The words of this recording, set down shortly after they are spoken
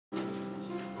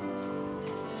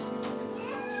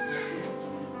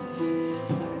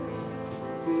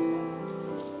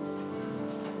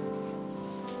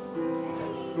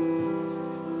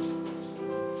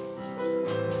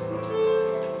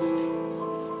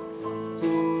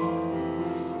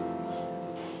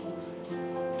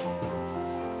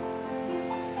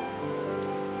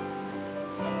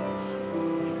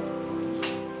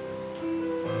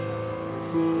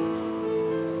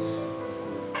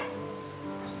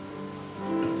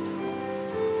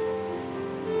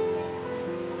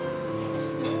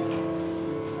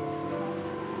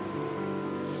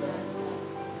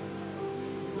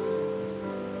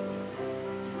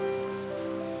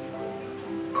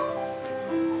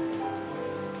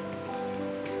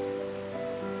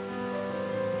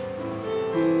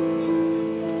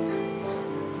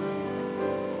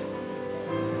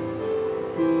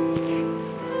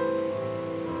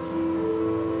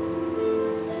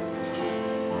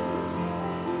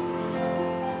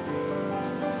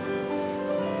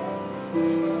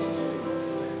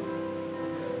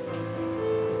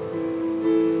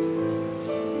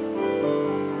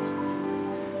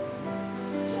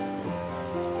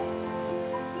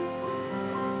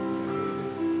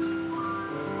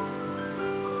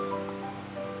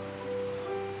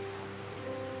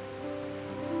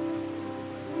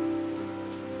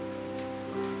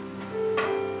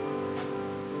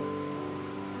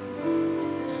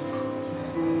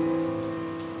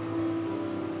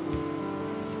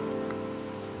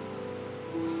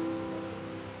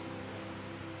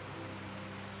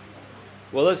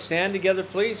Well, let's stand together,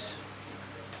 please.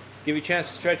 Give you a chance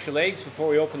to stretch your legs before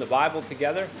we open the Bible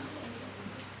together.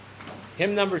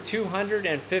 Hymn number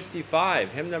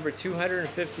 255. Hymn number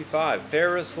 255.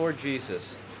 Fairest Lord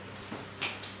Jesus.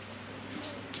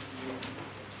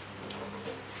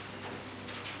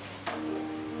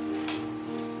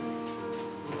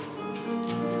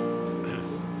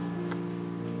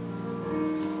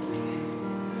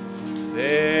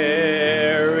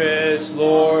 Fairest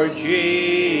Lord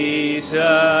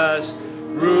Jesus,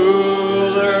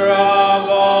 ruler of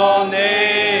all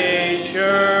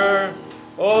nature,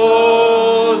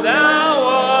 O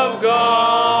thou of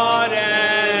God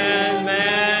and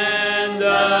man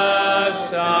the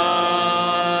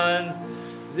Son,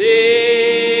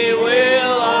 thee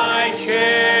will I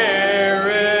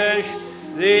cherish,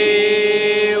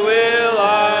 thee will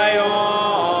I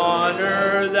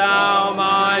honor, thou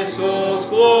my soul's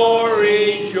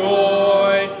glory,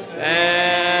 joy,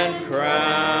 and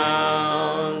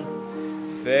crown.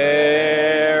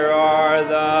 Fair are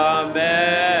the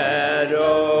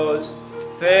meadows,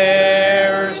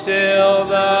 fair still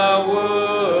the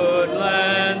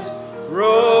woodlands,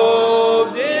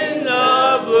 robed in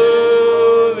the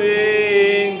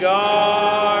blooming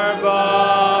garb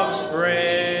of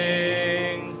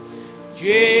spring.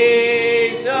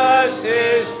 Jesus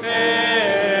is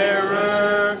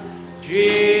fairer,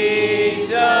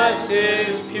 Jesus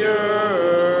is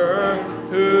pure,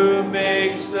 who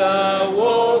makes the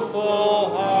woeful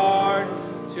heart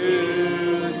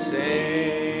to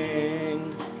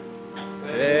sing.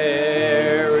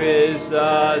 Fair is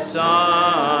the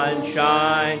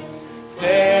sunshine,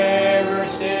 fairer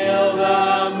still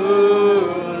the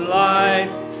moonlight,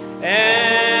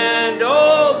 and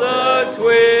all the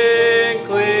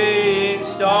twinkling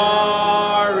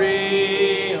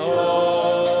starry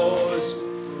host.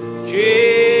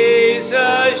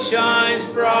 Jesus shines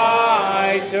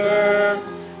brighter,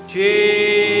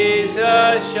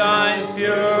 Jesus shines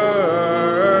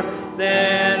purer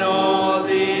than all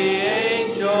the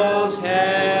angels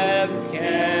heaven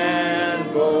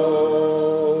can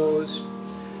boast.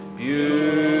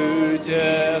 Beautiful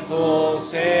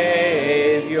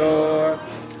Savior,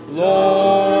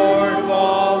 Lord of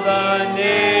all the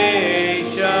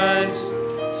nations,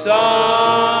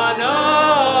 Son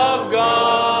of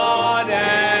God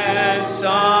and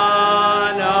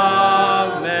Son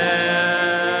of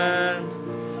man,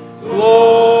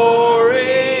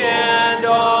 glory and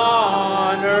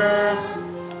honor,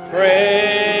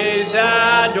 praise,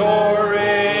 adoration,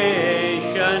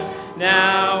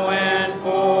 now and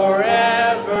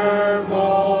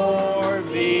forevermore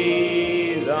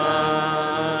be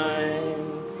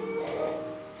thine.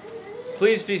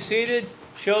 Please be seated.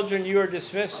 Children, you are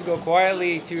dismissed to go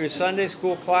quietly to your Sunday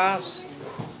school class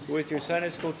with your Sunday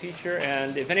school teacher.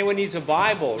 And if anyone needs a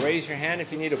Bible, raise your hand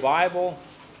if you need a Bible.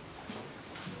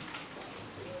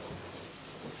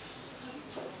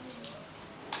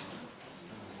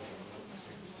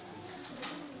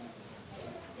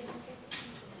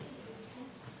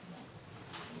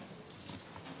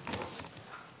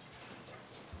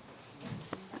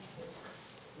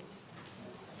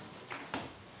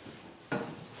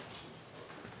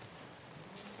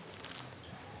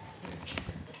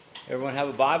 Everyone have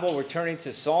a Bible? We're turning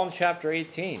to Psalm chapter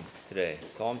 18 today.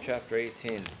 Psalm chapter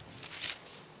 18. Should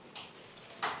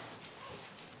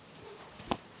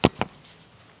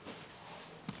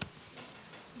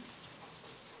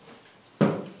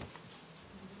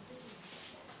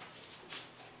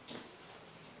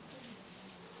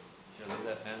I leave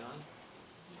that fan on?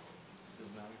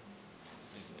 Doesn't matter.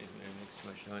 It makes too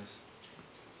much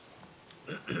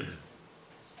noise.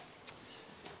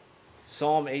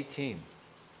 Psalm 18.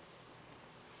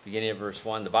 Beginning of verse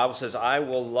 1, the Bible says, I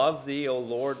will love thee, O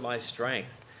Lord, my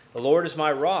strength. The Lord is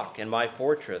my rock and my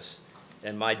fortress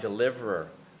and my deliverer,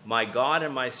 my God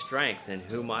and my strength, in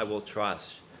whom I will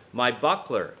trust, my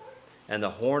buckler and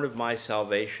the horn of my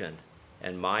salvation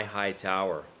and my high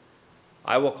tower.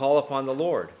 I will call upon the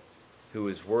Lord, who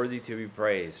is worthy to be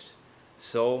praised.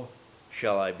 So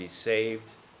shall I be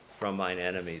saved from mine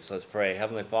enemies. Let's pray.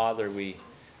 Heavenly Father, we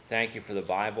thank you for the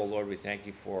Bible. Lord, we thank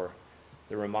you for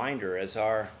the reminder as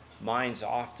our minds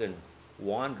often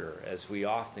wander, as we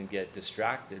often get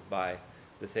distracted by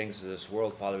the things of this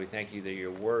world. Father, we thank you that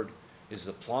your word is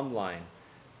the plumb line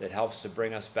that helps to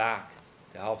bring us back,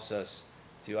 that helps us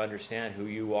to understand who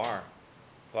you are.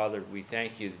 Father, we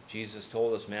thank you that Jesus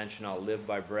told us man shall not live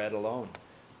by bread alone,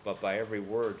 but by every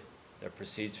word that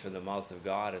proceeds from the mouth of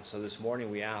God. And so this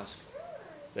morning we ask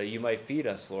that you might feed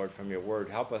us, Lord, from your word.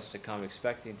 Help us to come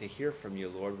expecting to hear from you,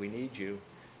 Lord. We need you.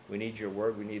 We need your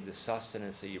word. We need the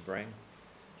sustenance that you bring.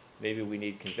 Maybe we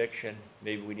need conviction.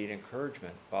 Maybe we need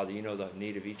encouragement. Father, you know the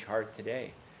need of each heart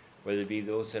today, whether it be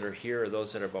those that are here or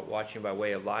those that are watching by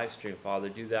way of live stream. Father,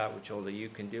 do that which only you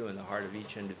can do in the heart of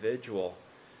each individual,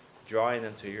 drawing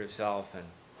them to yourself and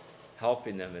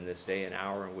helping them in this day and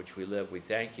hour in which we live. We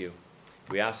thank you.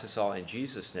 We ask this all in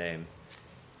Jesus' name.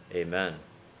 Amen.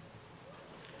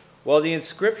 Well, the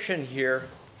inscription here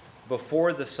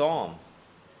before the psalm,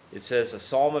 it says, a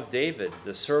psalm of David,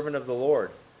 the servant of the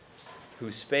Lord,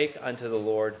 who spake unto the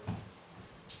Lord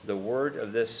the word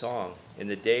of this song in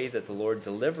the day that the Lord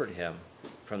delivered him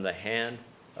from the hand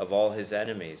of all his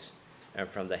enemies and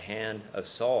from the hand of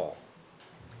Saul.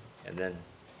 And then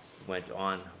went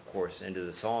on, of course, into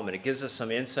the psalm. And it gives us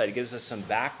some insight. It gives us some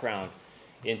background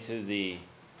into the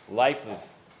life of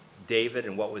David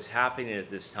and what was happening at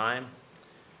this time.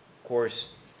 Of course,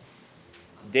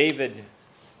 David,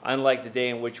 unlike the day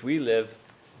in which we live,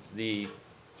 the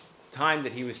time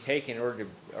that he was taking in order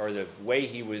to, or the way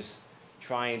he was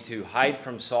trying to hide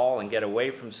from Saul and get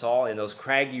away from Saul in those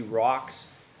craggy rocks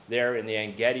there in the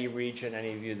En-Gedi region.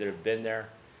 Any of you that have been there,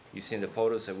 you've seen the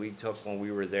photos that we took when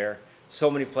we were there. So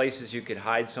many places you could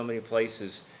hide, so many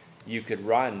places you could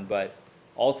run, but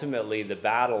ultimately the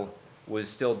battle was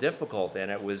still difficult,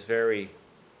 and it was very,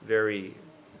 very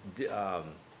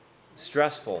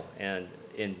stressful, and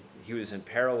he was in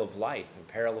peril of life, in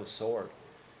peril of sword,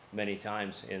 many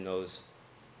times in those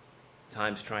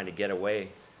times trying to get away,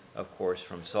 of course,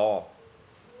 from Saul.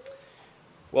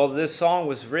 Well, this song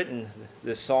was written,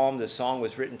 this song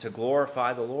was written to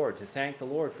glorify the Lord, to thank the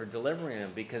Lord for delivering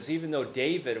him, because even though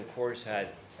David, of course, had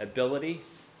ability,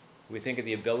 we think of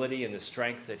the ability and the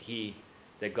strength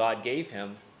that God gave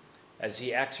him, as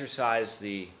he exercised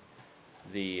the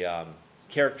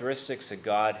characteristics that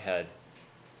God had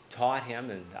taught him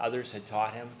and others had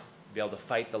taught him, to be able to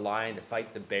fight the lion, to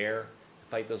fight the bear, to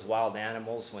fight those wild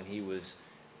animals when he was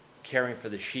caring for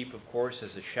the sheep, of course,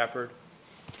 as a shepherd.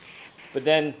 But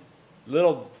then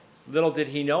little did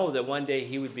he know that one day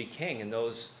he would be king, and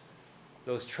those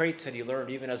traits that he learned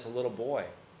even as a little boy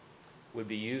would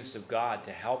be used of God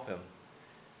to help him.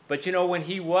 But you know, when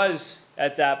he was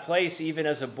at that place, even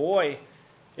as a boy,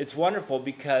 it's wonderful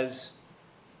because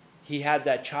he had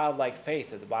that childlike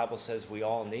faith that the Bible says we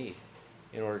all need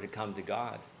in order to come to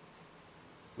God.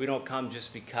 We don't come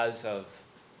just because of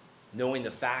knowing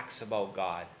the facts about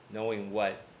God, knowing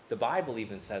what the Bible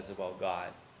even says about God,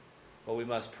 but we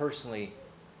must personally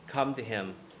come to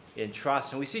him in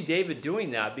trust. And we see David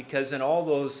doing that because in all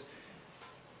those,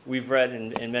 we've read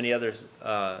in many other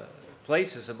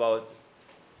places about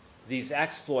these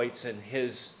exploits and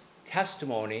his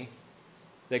testimony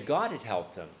that God had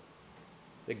helped him,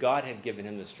 that God had given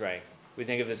him the strength. We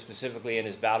think of it specifically in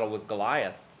his battle with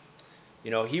Goliath. You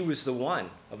know, he was the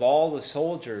one of all the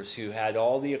soldiers who had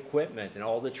all the equipment and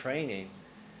all the training.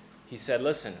 He said,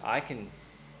 listen,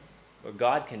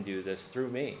 God can do this through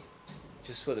me,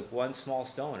 just with one small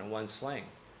stone and one sling,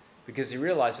 because he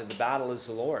realized that the battle is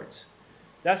the Lord's.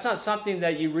 That's not something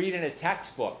that you read in a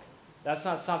textbook. That's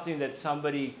not something that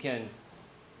somebody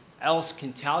else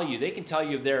can tell you. They can tell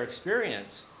you of their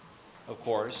experience, of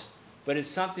course, but it's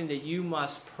something that you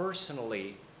must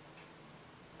personally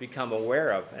become aware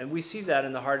of. And we see that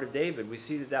in the heart of David. We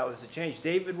see that was a change.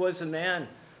 David was a man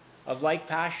of like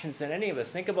passions than any of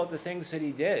us. Think about the things that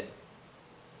he did.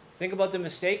 Think about the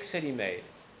mistakes that he made.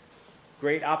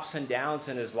 Great ups and downs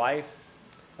in his life.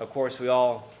 Of course, we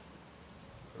all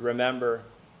remember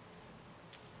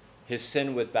his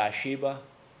sin with Bathsheba,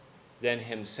 then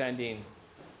him sending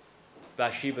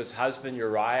Bathsheba's husband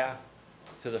Uriah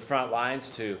to the front lines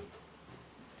to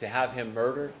have him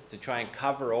murdered, to try and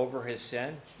cover over his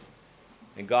sin.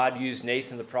 And God used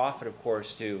Nathan the prophet, of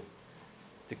course, to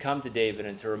come to David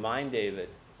and to remind David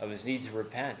of his need to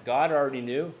repent. God already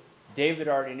knew, David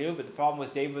already knew, but the problem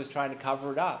was David was trying to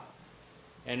cover it up.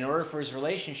 And in order for his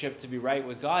relationship to be right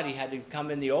with God, he had to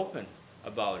come in the open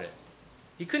about it.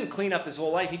 He couldn't clean up his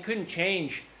whole life. He couldn't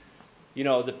change, you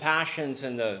know, the passions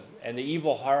and the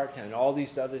evil heart and all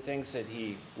these other things that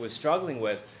he was struggling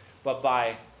with. But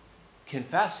by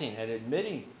confessing and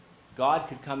admitting, God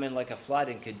could come in like a flood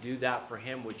and could do that for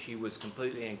him, which he was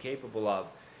completely incapable of.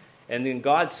 And then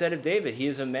God said of David, he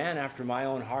is a man after my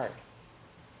own heart.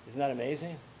 Isn't that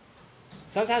amazing?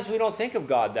 Sometimes we don't think of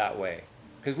God that way,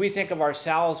 because we think of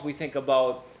ourselves, we think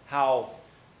about how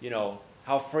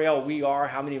frail we are,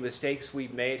 how many mistakes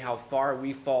we've made, how far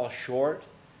we fall short.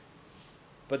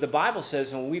 But the Bible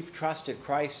says when we've trusted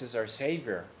Christ as our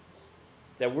Savior,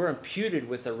 that we're imputed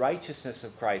with the righteousness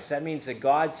of Christ. That means that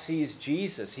God sees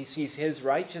Jesus. He sees his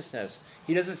righteousness.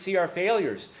 He doesn't see our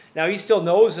failures. Now, he still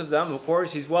knows of them. Of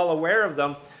course, he's well aware of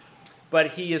them.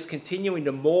 but he is continuing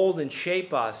to mold and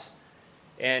shape us,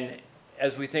 and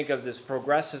as we think of this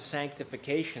progressive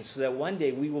sanctification, so that one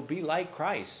day we will be like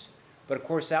Christ. But of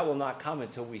course, that will not come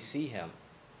until we see him.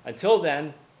 Until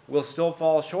then, we'll still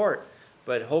fall short,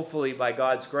 but hopefully by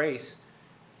God's grace,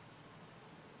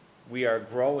 we are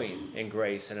growing in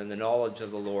grace and in the knowledge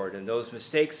of the Lord. And those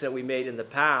mistakes that we made in the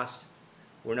past,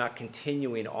 we're not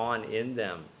continuing on in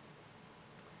them.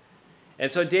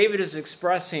 And so David is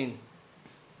expressing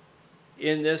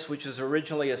in this, which was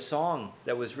originally a song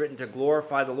that was written to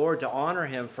glorify the Lord, to honor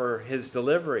him for his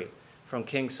delivery from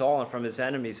King Saul and from his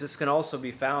enemies. This can also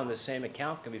be found, the same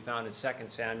account can be found in 2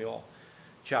 Samuel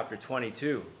chapter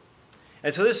 22.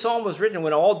 And so this psalm was written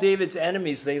when all David's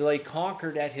enemies, they lay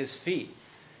conquered at his feet.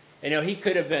 And he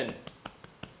could have been,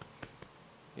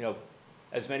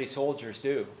 as many soldiers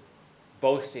do,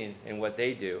 boasting in what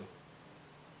they do.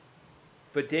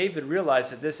 But David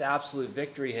realized that this absolute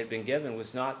victory had been given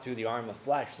was not through the arm of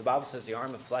flesh. The Bible says the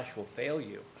arm of flesh will fail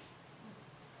you.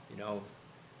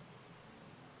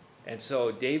 And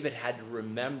so David had to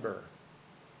remember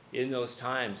in those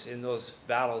times, in those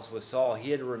battles with Saul,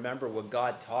 he had to remember what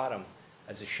God taught him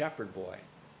as a shepherd boy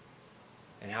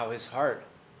and how his heart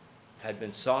had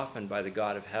been softened by the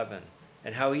God of heaven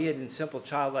and how he had, in simple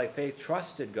childlike faith,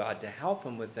 trusted God to help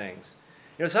him with things.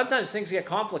 Sometimes things get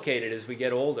complicated as we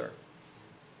get older.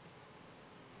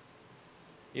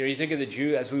 You think of the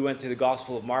Jew, as we went through the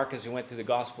Gospel of Mark, as we went through the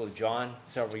Gospel of John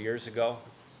several years ago.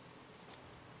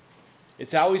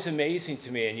 It's always amazing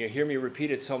to me, and you hear me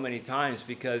repeat it so many times,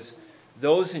 because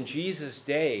those in Jesus'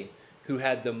 day who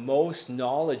had the most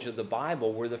knowledge of the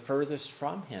Bible were the furthest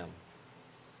from him.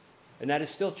 And that is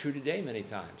still true today many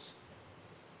times.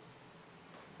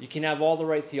 You can have all the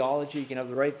right theology, you can have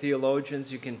the right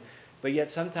theologians, but yet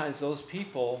sometimes those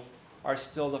people are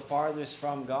still the farthest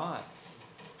from God.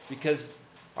 Because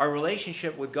our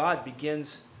relationship with God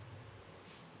begins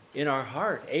in our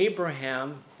heart.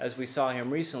 Abraham, as we saw him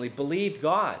recently, believed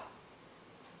God.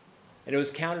 And it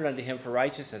was counted unto him for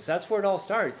righteousness. That's where it all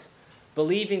starts.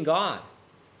 Believing God.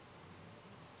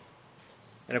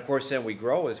 And of course, then we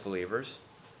grow as believers.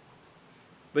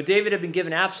 But David had been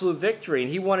given absolute victory, and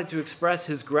he wanted to express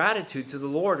his gratitude to the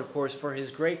Lord, of course, for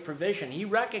his great provision. He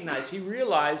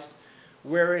realized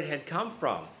where it had come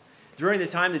from. During the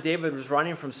time that David was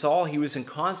running from Saul, he was in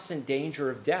constant danger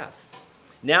of death.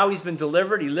 Now he's been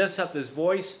delivered. He lifts up his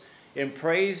voice in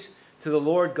praise to the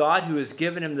Lord God who has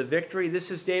given him the victory.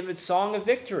 This is David's song of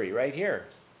victory right here.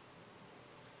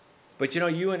 But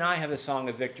you and I have a song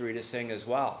of victory to sing as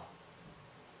well.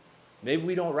 Maybe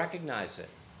we don't recognize it.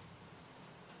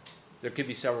 There could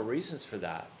be several reasons for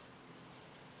that.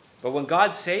 But when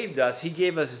God saved us, he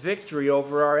gave us victory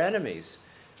over our enemies.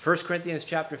 1 Corinthians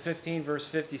chapter 15, verse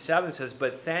 57 says,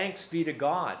 "But thanks be to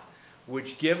God,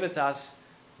 which giveth us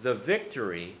the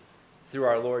victory through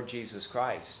our Lord Jesus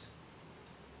Christ."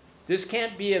 This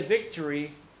can't be a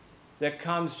victory that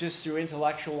comes just through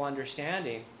intellectual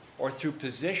understanding or through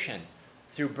position,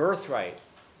 through birthright,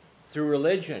 through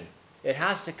religion. It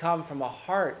has to come from a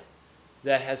heart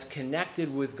that has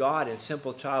connected with God in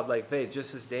simple childlike faith,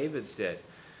 just as David's did.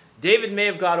 David may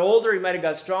have got older, he might have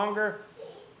got stronger.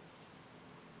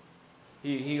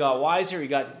 He got wiser,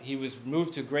 he was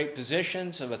moved to great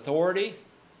positions of authority.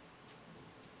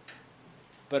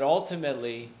 But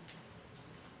ultimately,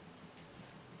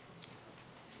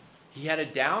 he had a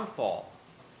downfall.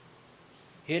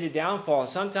 And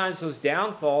sometimes those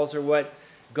downfalls are what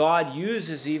God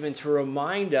uses even to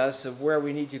remind us of where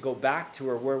we need to go back to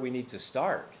or where we need to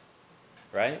start.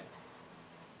 Right?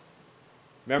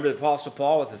 Remember the Apostle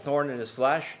Paul with the thorn in his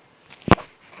flesh?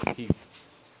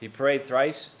 He prayed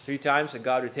three times that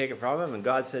God would take it from him, and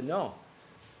God said, "No.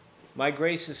 My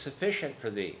grace is sufficient for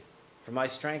thee, for my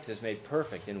strength is made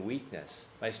perfect in weakness."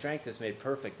 My strength is made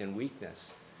perfect in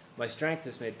weakness. My strength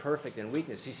is made perfect in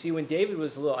weakness. You see, when David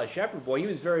was a shepherd boy, he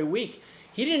was very weak.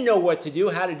 He didn't know what to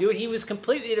do, how to do it. He was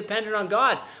completely dependent on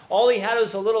God. All he had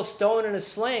was a little stone and a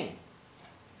sling.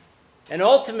 And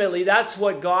ultimately, that's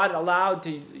what God allowed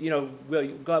to,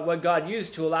 what God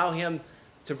used to allow him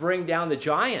to bring down the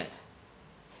giant.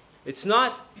 It's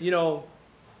not,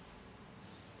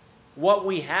 what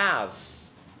we have,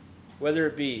 whether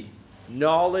it be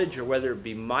knowledge or whether it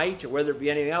be might or whether it be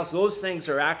anything else. Those things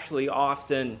are actually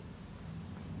often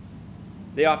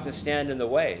stand in the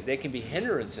way. They can be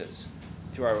hindrances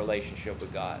to our relationship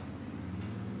with God.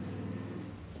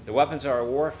 The weapons of our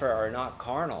warfare are not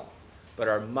carnal, but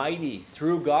are mighty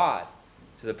through God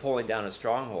to the pulling down of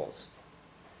strongholds.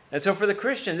 And so for the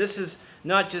Christian, this is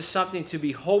not just something to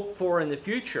be hoped for in the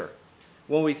future.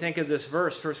 When we think of this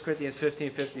verse, 1 Corinthians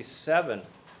 15:57,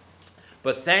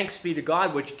 But thanks be to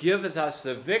God, which giveth us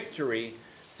the victory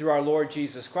through our Lord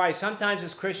Jesus Christ. Sometimes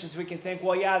as Christians we can think,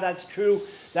 well, yeah, that's true.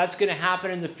 That's going to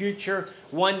happen in the future.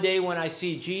 One day when I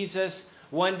see Jesus,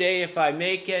 one day if I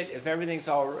make it, if everything's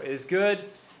is good.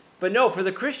 But no, for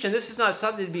the Christian, this is not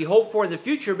something to be hoped for in the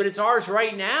future, but it's ours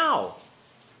right now.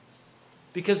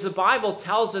 Because the Bible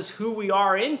tells us who we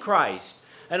are in Christ.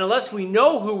 And unless we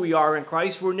know who we are in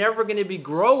Christ, we're never going to be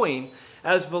growing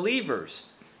as believers.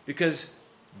 Because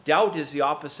doubt is the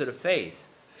opposite of faith.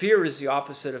 Fear is the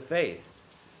opposite of faith.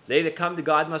 They that come to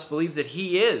God must believe that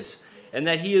He is, and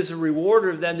that He is a rewarder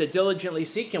of them that diligently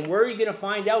seek Him. Where are you going to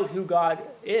find out who God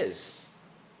is?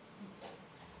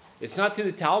 It's not through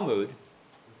the Talmud.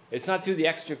 It's not through the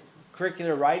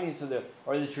extracurricular writings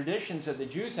or the traditions that the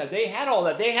Jews had. They had all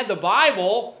that. They had the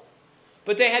Bible,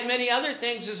 but they had many other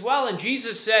things as well. And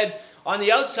Jesus said, on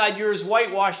the outside you're as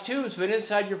whitewashed tombs, but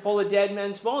inside you're full of dead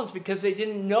men's bones, because they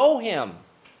didn't know Him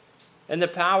and the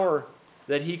power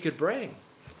that He could bring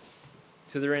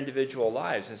to their individual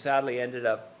lives. And sadly ended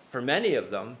up, for many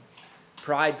of them,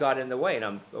 pride got in the way.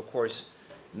 And of course,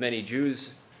 many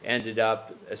Jews ended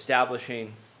up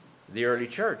establishing the early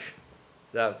church.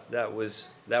 That was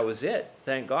it.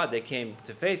 Thank God they came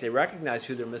to faith. They recognized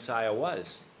who their Messiah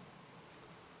was.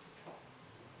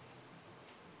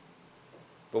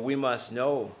 But we must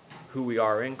know who we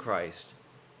are in Christ.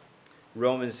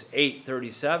 Romans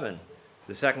 8:37,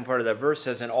 the second part of that verse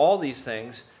says, "In all these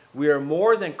things we are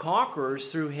more than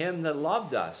conquerors through Him that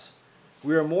loved us."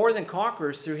 We are more than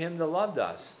conquerors through Him that loved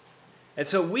us. And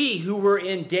so we who were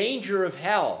in danger of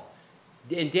hell,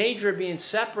 in danger of being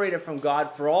separated from God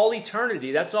for all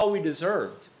eternity, that's all we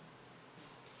deserved.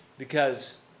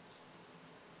 Because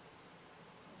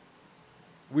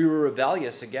we were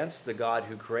rebellious against the God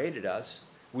who created us.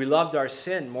 We loved our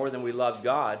sin more than we loved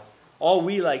God. All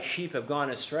we like sheep have gone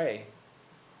astray.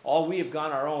 All we have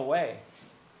gone our own way.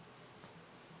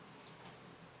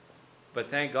 But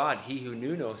thank God, He who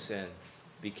knew no sin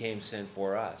became sin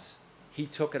for us. He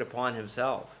took it upon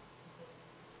Himself.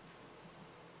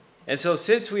 And so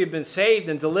since we have been saved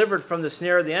and delivered from the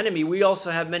snare of the enemy, we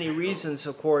also have many reasons,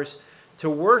 of course, to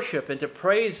worship and to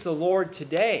praise the Lord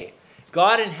today.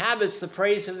 God inhabits the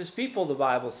praise of His people, the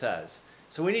Bible says.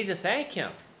 So we need to thank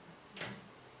Him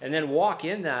and then walk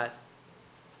in that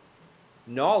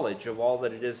knowledge of all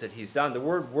that it is that He's done. The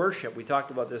word worship, we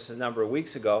talked about this a number of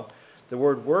weeks ago. The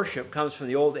word worship comes from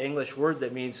the Old English word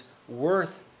that means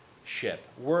worthship.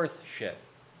 Worthship.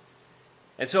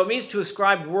 And so it means to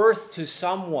ascribe worth to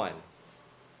someone.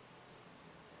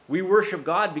 We worship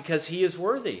God because He is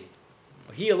worthy.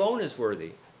 He alone is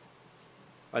worthy.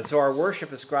 And so our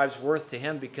worship ascribes worth to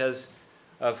Him because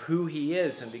of who He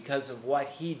is and because of what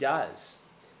He does.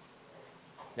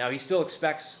 Now, He still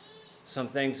expects some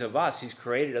things of us. He's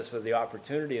created us with the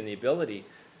opportunity and the ability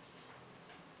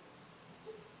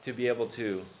to be able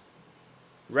to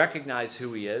recognize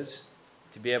who He is,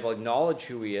 to be able to acknowledge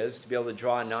who He is, to be able to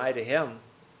draw nigh to Him,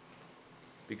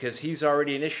 because He's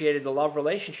already initiated the love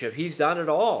relationship. He's done it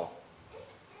all.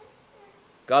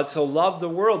 God so loved the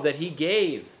world that He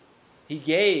gave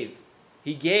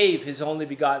His only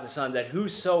begotten Son, that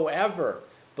whosoever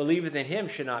believeth in Him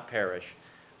should not perish,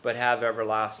 but have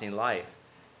everlasting life.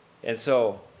 And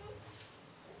so,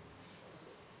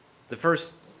 the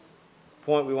first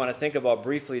point we want to think about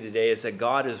briefly today is that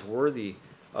God is worthy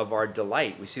of our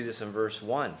delight. We see this in verse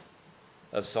 1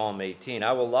 of Psalm 18.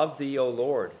 "I will love Thee, O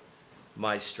Lord,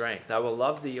 my strength. I will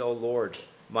love Thee, O Lord,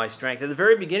 my strength." At the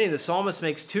very beginning, the psalmist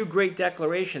makes two great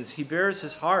declarations. He bears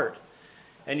his heart,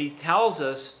 and he tells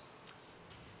us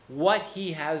what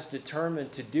he has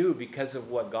determined to do because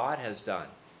of what God has done.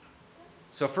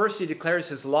 So first, he declares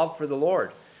his love for the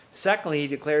Lord. Secondly, he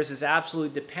declares his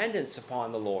absolute dependence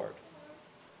upon the Lord.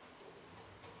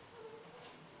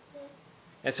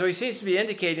 And so he seems to be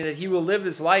indicating that he will live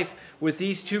his life with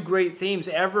these two great themes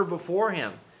ever before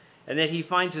him, and that he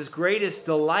finds his greatest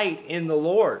delight in the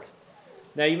Lord.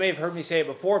 Now, you may have heard me say it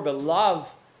before, but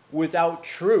love without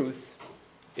truth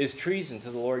is treason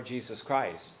to the Lord Jesus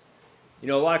Christ. You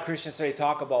know, a lot of Christians say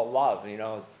talk about love. You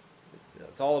know,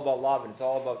 it's all about love, and it's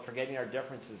all about forgetting our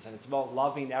differences, and it's about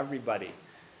loving everybody.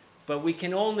 But we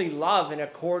can only love in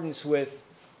accordance with,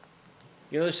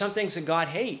 you know, there's some things that God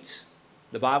hates.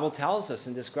 The Bible tells us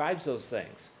and describes those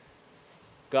things.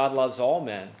 God loves all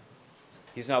men.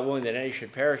 He's not willing that any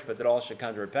should perish, but that all should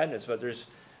come to repentance. But there's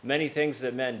many things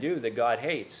that men do that God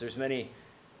hates. There's many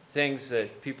things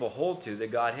that people hold to that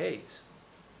God hates.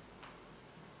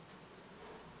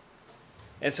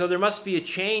 And so there must be a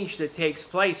change that takes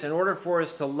place. In order for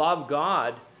us to love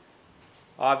God,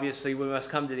 obviously we must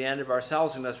come to the end of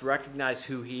ourselves. We must recognize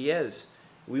who He is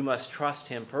We must trust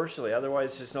him personally.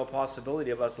 Otherwise, there's no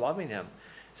possibility of us loving him.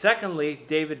 Secondly,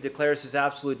 David declares his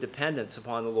absolute dependence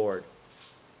upon the Lord.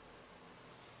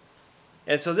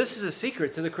 And so this is a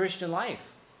secret to the Christian life.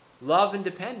 Love and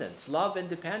dependence. Love and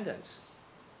dependence.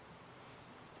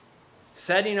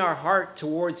 Setting our heart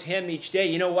towards him each day.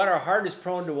 You know what? Our heart is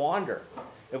prone to wander.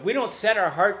 If we don't set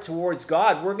our heart towards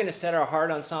God, we're going to set our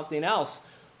heart on something else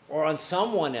or on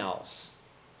someone else.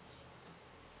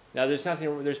 Now,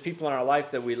 there's people in our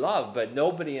life that we love, but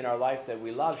nobody in our life that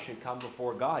we love should come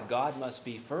before God. God must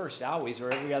be first, always, or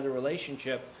every other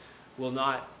relationship will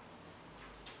not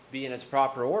be in its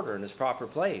proper order, in its proper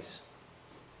place.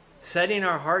 Setting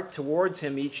our heart towards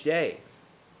him each day.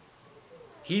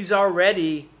 He's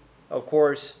already, of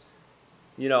course,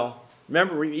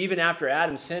 remember, even after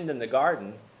Adam sinned in the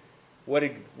garden,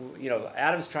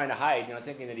 Adam's trying to hide,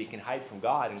 thinking that he can hide from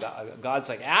God. And God's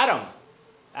like, Adam,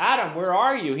 where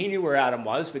are you? He knew where Adam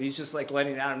was, but he's just like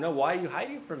letting Adam know, why are you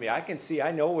hiding from me? I can see,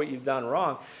 I know what you've done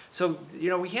wrong. So,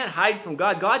 we can't hide from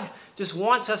God. God just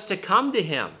wants us to come to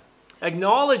him,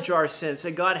 acknowledge our sins,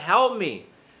 say, God, help me.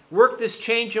 Work this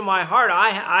change in my heart.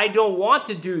 I don't want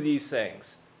to do these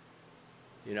things.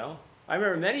 I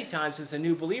remember many times as a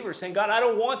new believer saying, God, I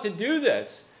don't want to do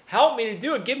this. Help me to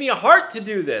do it. Give me a heart to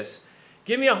do this.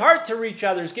 Give me a heart to reach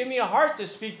others. Give me a heart to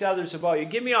speak to others about you.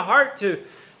 Give me a heart to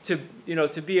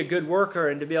be a good worker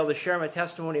and to be able to share my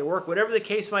testimony at work, whatever the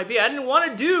case might be. I didn't want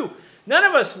to do. None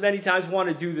of us many times want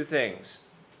to do the things.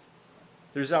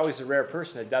 There's always a rare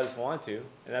person that does want to,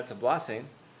 and that's a blessing.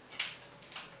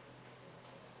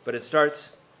 But it's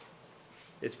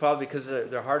probably because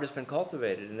their heart has been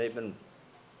cultivated and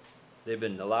they've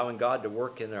been allowing God to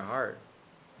work in their heart.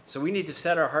 So we need to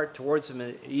set our heart towards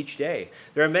him each day.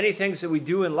 There are many things that we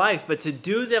do in life, but to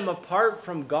do them apart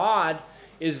from God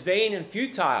is vain and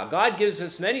futile. God gives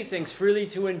us many things freely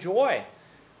to enjoy.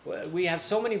 We have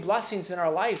so many blessings in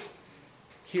our life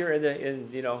here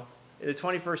in the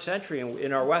 21st century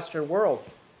in our Western world.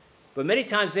 But many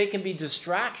times they can be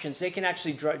distractions. They can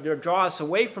actually draw us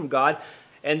away from God,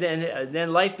 and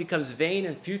then life becomes vain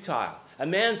and futile. A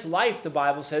man's life, the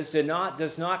Bible says,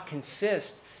 does not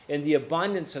consist in the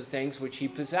abundance of things which he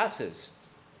possesses.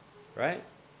 Right?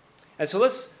 And so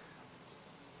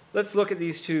let's look at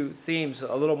these two themes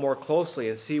a little more closely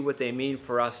and see what they mean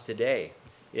for us today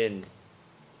in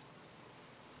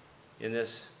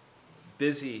this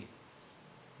busy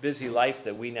life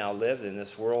that we now live in,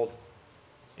 this world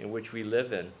in which we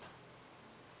live in.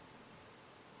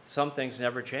 Some things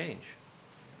never change.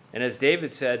 And as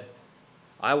David said,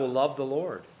 I will love the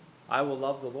Lord. I will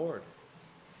love the Lord.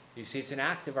 You see, it's an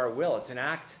act of our will. It's an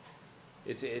act,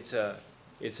 it's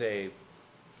a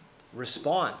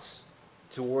response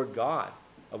toward God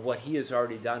of what he has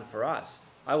already done for us.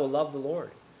 I will love the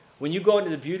Lord. When you go into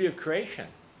the beauty of creation,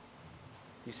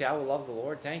 you say, I will love the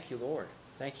Lord. Thank you, Lord.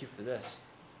 Thank you for this.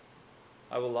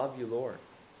 I will love you, Lord.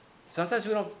 Sometimes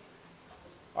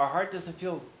our heart doesn't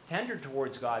feel tender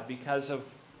towards God because of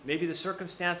maybe the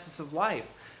circumstances of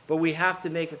life. But we have to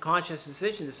make a conscious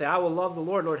decision to say, I will love the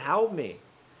Lord. Lord, help me.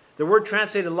 The word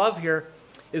translated love here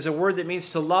is a word that means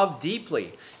to love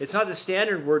deeply. It's not the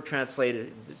standard word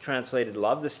translated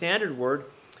love. The standard word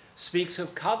speaks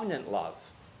of covenant love.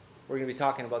 We're going to be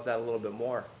talking about that a little bit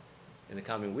more in the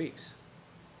coming weeks.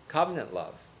 Covenant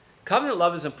love. Covenant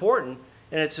love is important,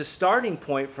 and it's a starting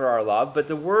point for our love, but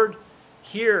the word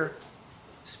here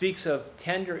speaks of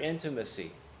tender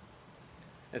intimacy.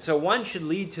 And so one should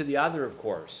lead to the other, of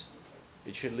course.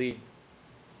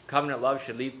 Covenant love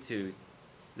should lead to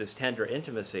this tender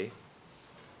intimacy.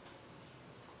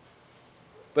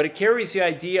 But it carries the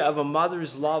idea of a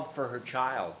mother's love for her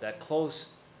child, that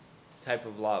close type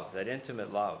of love, that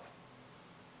intimate love.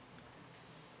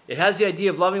 It has the idea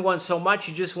of loving one so much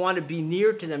you just want to be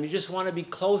near to them. You just want to be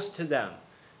close to them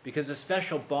because a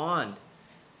special bond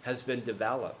has been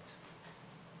developed.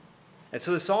 And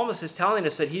so the psalmist is telling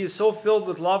us that he is so filled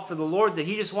with love for the Lord that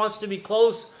he just wants to be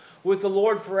close with the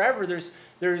Lord forever.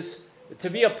 There's to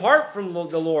be apart from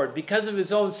the Lord because of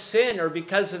his own sin or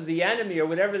because of the enemy or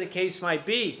whatever the case might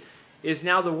be is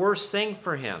now the worst thing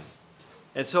for him.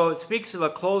 And so it speaks of a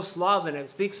close love and it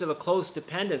speaks of a close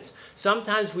dependence.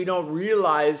 Sometimes we don't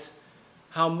realize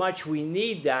how much we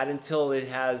need that until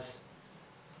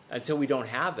we don't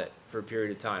have it for a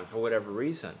period of time for whatever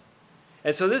reason.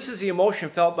 And so this is the emotion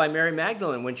felt by Mary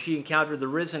Magdalene when she encountered the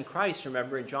risen Christ,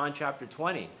 remember, in John chapter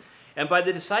 20. And by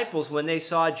the disciples when they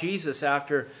saw Jesus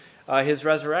after his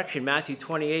resurrection, Matthew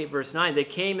 28, verse 9, they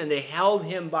came and they held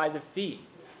him by the feet.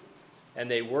 And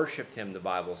they worshiped him, the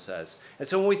Bible says. And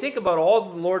so when we think about all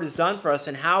that the Lord has done for us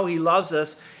and how he loves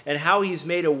us and how he's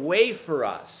made a way for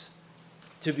us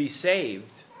to be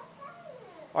saved,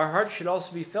 our hearts should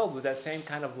also be filled with that same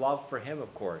kind of love for him,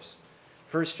 of course.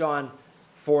 1 John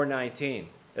 4:19,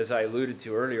 as I alluded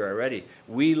to earlier already,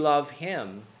 we love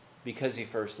him because he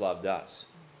first loved us.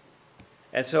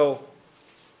 And so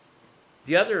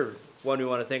the other one we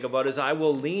want to think about is I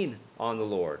will lean on the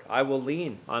Lord. I will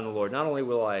lean on the Lord. Not only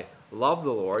will I love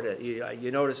the Lord,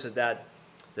 you notice that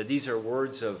these are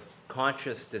words of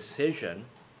conscious decision,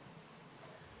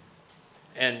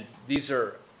 and these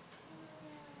are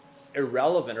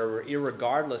irrelevant or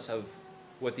irregardless of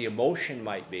what the emotion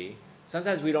might be.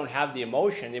 Sometimes we don't have the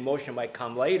emotion. The emotion might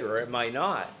come later, or it might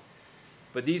not.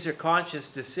 But these are conscious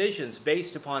decisions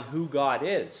based upon who God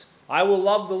is. I will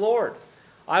love the Lord.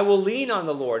 I will lean on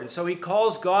the Lord. And so he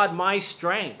calls God my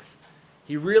strength.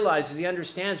 He realizes, he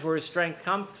understands where his strength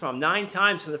comes from. 9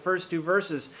 times in the first 2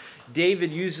 verses,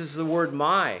 David uses the word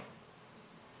my.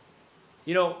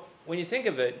 You know, when you think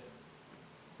of it,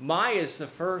 my is the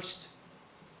first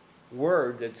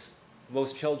word that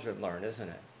most children learn, isn't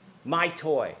it? My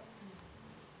toy.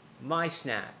 My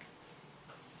snack.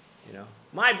 You know,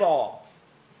 my ball.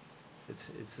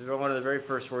 It's one of the very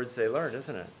first words they learn,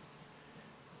 isn't it?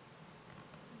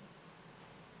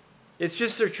 It's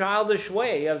just their childish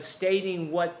way of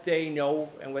stating what they know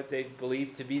and what they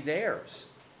believe to be theirs,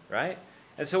 right?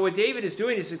 And so what David is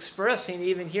doing is expressing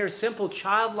even here simple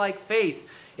childlike faith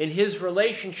in his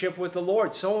relationship with the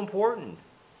Lord. So important.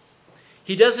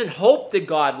 He doesn't hope that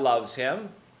God loves him.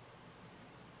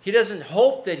 He doesn't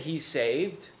hope that he's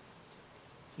saved.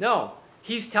 No,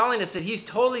 he's telling us that he's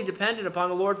totally dependent upon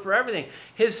the Lord for everything.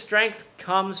 His strength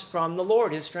comes from the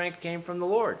Lord. His strength came from the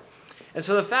Lord. And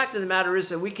so the fact of the matter is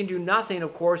that we can do nothing,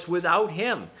 of course, without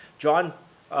him.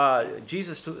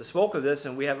 Jesus spoke of this,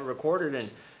 and we have it recorded in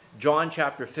John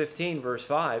chapter 15, verse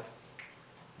 5.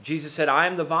 Jesus said, I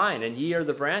am the vine, and ye are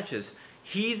the branches.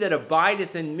 He that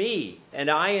abideth in me,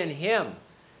 and I in him,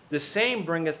 the same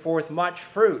bringeth forth much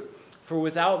fruit. For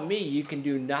without me you can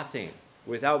do nothing.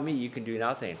 Without me you can do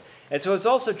nothing. And so it's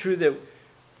also true that,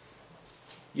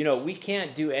 you know, we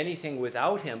can't do anything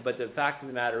without him, but the fact of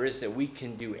the matter is that we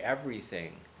can do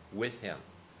everything with him.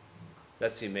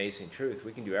 That's the amazing truth.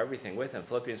 We can do everything with him.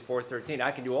 Philippians 4:13,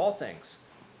 I can do all things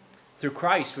through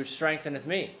Christ, which strengtheneth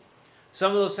me.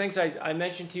 Some of those things I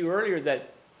mentioned to you earlier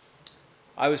that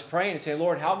I was praying and saying,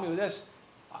 Lord, help me with this.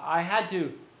 I had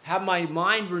to have my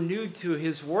mind renewed to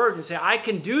his word and say, I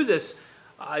can do this.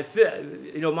 I feel,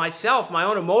 you know, myself, my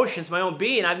own emotions, my own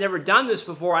being. I've never done this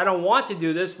before. I don't want to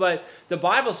do this, but the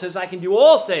Bible says I can do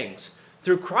all things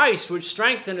through Christ, which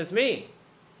strengtheneth me.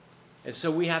 And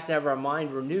so we have to have our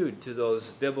mind renewed to those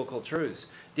biblical truths.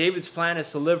 David's plan is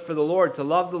to live for the Lord, to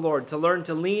love the Lord, to learn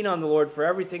to lean on the Lord for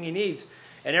everything he needs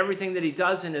and everything that he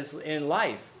does in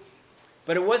life.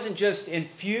 But it wasn't just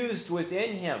infused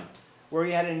within him, where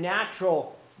he had a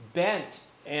natural bent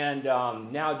and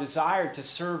now desire to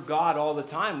serve God all the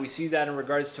time. We see that in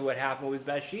regards to what happened with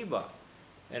Bathsheba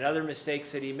and other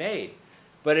mistakes that he made.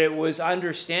 But it was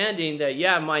understanding that,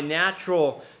 yeah, my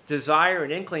natural desire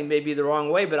and inkling may be the wrong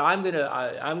way, but I'm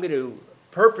going to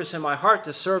purpose in my heart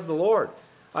to serve the Lord.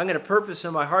 I'm going to purpose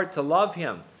in my heart to love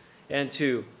him, and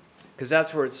because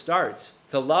that's where it starts,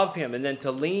 to love him and then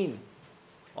to lean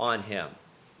on him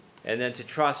and then to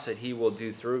trust that he will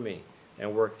do through me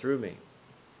and work through me.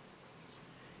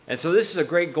 And so this is a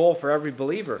great goal for every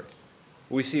believer.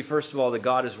 We see, first of all, that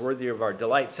God is worthy of our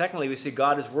delight. Secondly, we see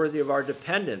God is worthy of our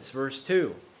dependence. Verse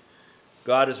 2,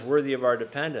 God is worthy of our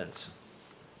dependence.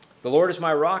 The Lord is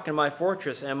my rock and my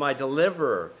fortress and my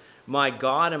deliverer, my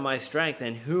God and my strength,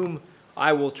 in whom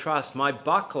I will trust, my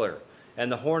buckler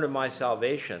and the horn of my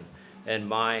salvation and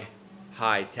my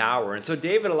high tower. And so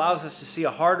David allows us to see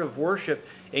a heart of worship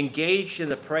engaged in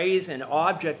the praise and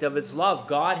object of its love,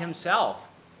 God himself.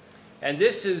 And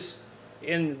this is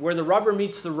where the rubber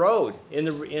meets the road,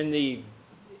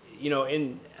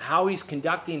 in how he's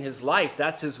conducting his life.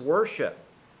 That's his worship.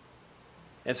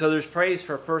 And so there's praise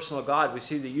for a personal God. We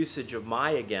see the usage of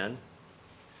my again.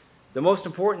 The most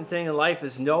important thing in life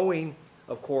is knowing,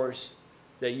 of course,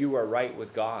 that you are right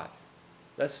with God.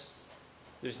 There's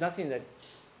nothing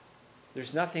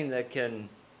that can,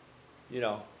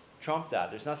 trump that.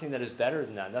 There's nothing that is better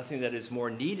than that. Nothing that is more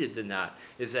needed than that,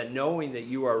 is that knowing that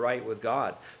you are right with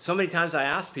God. So many times I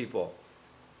ask people,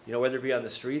 whether it be on the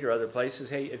street or other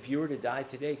places, hey, if you were to die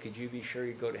today, could you be sure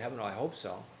you'd go to heaven? Oh, I hope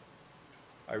so.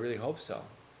 I really hope so.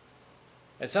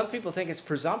 And some people think it's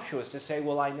presumptuous to say,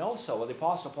 well, I know so. Well, the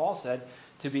Apostle Paul said,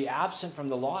 to be absent from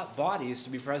the body is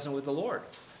to be present with the Lord.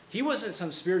 He wasn't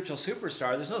some spiritual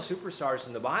superstar. There's no superstars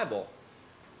in the Bible.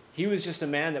 He was just a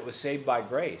man that was saved by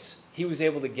grace. He was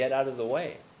able to get out of the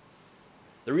way.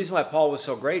 The reason why Paul was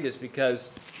so great is because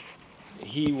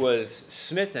he was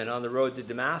smitten on the road to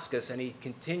Damascus, and he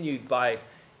continued by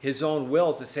his own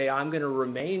will to say, I'm going to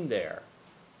remain there.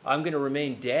 I'm going to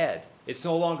remain dead. It's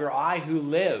no longer I who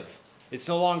live. It's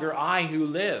no longer I who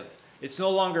live. It's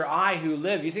no longer I who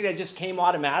live. You think that just came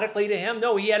automatically to him?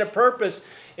 No, he had a purpose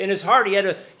in his heart. He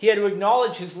had to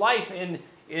acknowledge his life in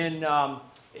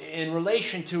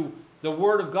relation to the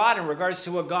Word of God, in regards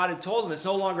to what God had told him. It's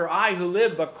no longer I who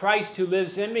live, but Christ who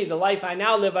lives in me. The life I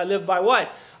now live, I live by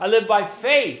what? I live by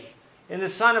faith in the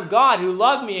Son of God who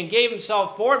loved me and gave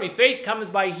himself for me. Faith comes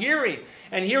by hearing,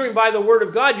 and hearing by the Word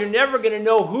of God. You're never going to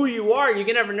know who you are.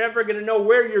 You're never going to know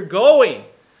where you're going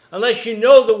unless you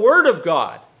know the Word of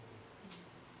God.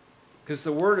 Because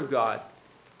the Word of God,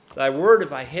 thy word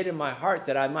have I hid in my heart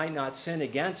that I might not sin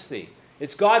against thee.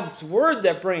 It's God's Word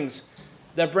that brings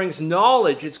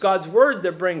knowledge. It's God's Word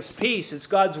that brings peace. It's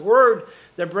God's Word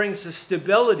that brings the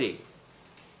stability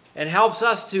and helps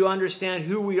us to understand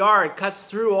who we are. It cuts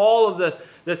through all of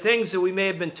the things that we may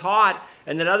have been taught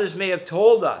and that others may have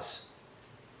told us.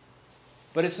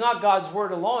 But it's not God's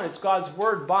Word alone. It's God's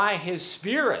Word by His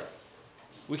Spirit.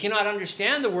 We cannot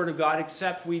understand the Word of God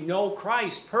except we know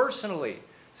Christ personally.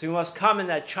 So we must come in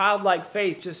that childlike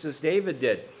faith just as David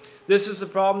did. This is the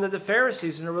problem that the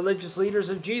Pharisees and the religious leaders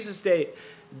of Jesus'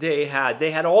 day had.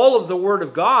 They had all of the Word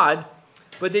of God,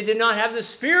 but they did not have the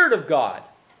Spirit of God.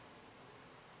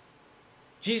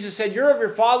 Jesus said, you're of your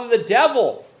father the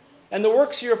devil, and the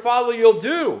works of your father you'll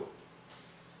do.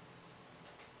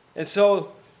 And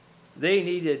so they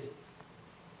needed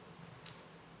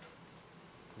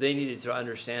to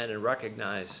understand and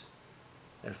recognize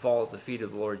and fall at the feet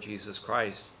of the Lord Jesus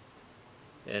Christ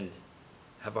and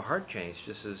have a heart change,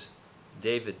 just as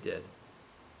David did.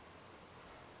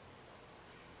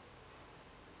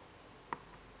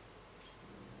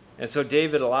 And so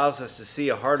David allows us to see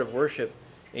a heart of worship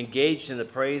engaged in the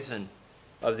praise and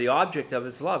of the object of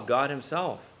its love, God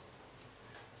himself.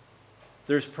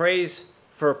 There's praise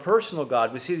for a personal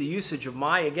God. We see the usage of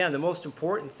my, again, the most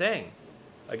important thing,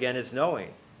 again, is knowing.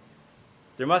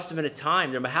 There must have been a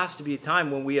time, there has to be a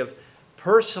time when we have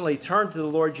personally turned to the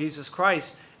Lord Jesus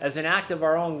Christ as an act of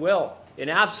our own will, in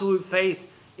absolute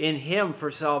faith in him for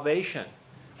salvation.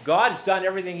 God's done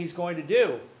everything he's going to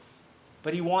do,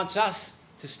 but he wants us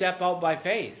to step out by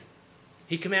faith.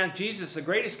 He commands Jesus, the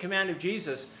greatest command of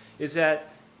Jesus is that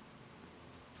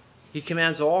he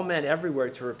commands all men everywhere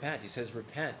to repent. He says,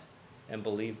 repent and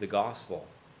believe the gospel.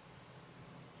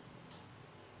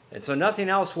 And so nothing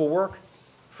else will work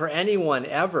for anyone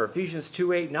ever. Ephesians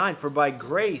 2:8-9, for by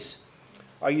grace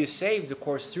are you saved, of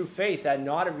course, through faith, that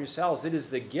not of yourselves. It is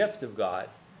the gift of God,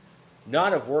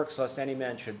 not of works, lest any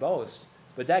man should boast.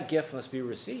 But that gift must be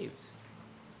received.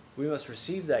 We must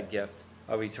receive that gift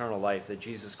of eternal life that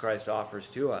Jesus Christ offers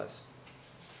to us.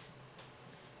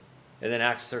 And then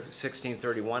Acts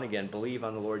 16:31 again, believe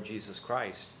on the Lord Jesus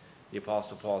Christ. The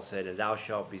Apostle Paul said, and thou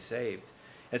shalt be saved.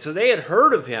 And so they had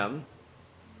heard of him.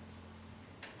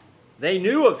 They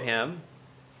knew of him.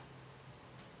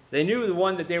 They knew the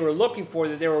one that they were looking for,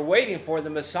 that they were waiting for, the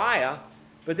Messiah.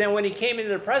 But then when he came into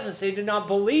their presence, they did not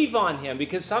believe on him,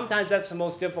 because sometimes that's the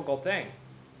most difficult thing.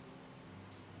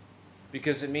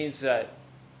 Because it means that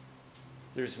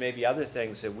there's maybe other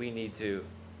things that we need to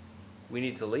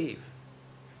leave.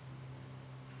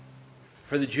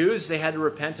 For the Jews, they had to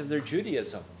repent of their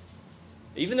Judaism,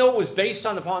 even though it was based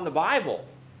upon the Bible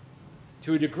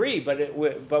to a degree,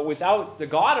 but without the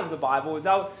God of the Bible,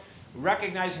 without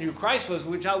recognizing who Christ was,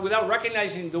 without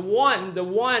recognizing the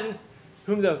one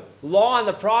whom the law and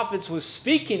the prophets was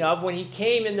speaking of. When he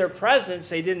came in their presence,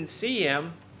 they didn't see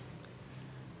him.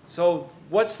 So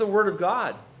what's the Word of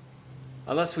God?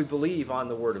 Unless we believe on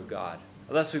the Word of God,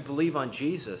 unless we believe on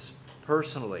Jesus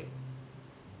personally.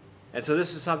 And so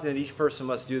this is something that each person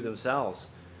must do themselves.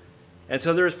 And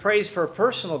so there's praise for a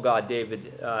personal God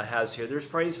David has here. There's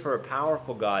praise for a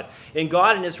powerful God. In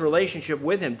God and his relationship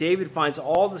with him, David finds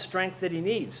all the strength that he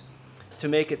needs to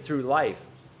make it through life.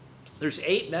 There's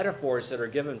 8 metaphors that are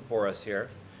given for us here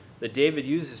that David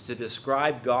uses to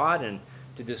describe God and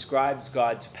to describe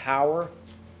God's power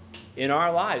in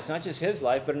our lives. Not just his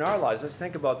life, but in our lives. Let's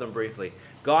think about them briefly.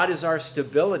 God is our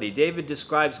stability. David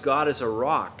describes God as a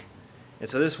rock. And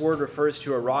so this word refers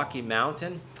to a rocky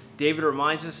mountain. David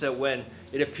reminds us that when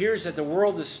it appears that the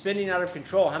world is spinning out of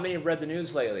control, how many have read the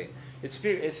news lately? It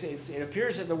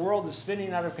appears that the world is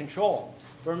spinning out of control.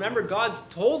 But remember, God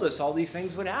told us all these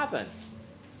things would happen.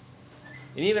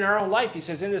 And even in our own life, he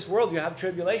says, in this world you have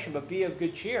tribulation, but be of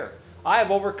good cheer. I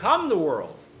have overcome the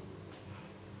world.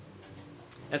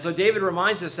 And so David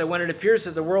reminds us that when it appears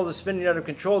that the world is spinning out of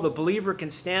control, the believer can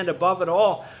stand above it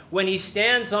all when he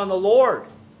stands on the Lord.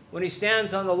 When he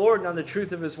stands on the Lord and on the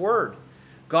truth of his word.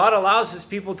 God allows his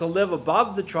people to live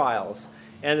above the trials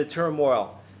and the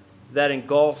turmoil that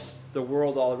engulf the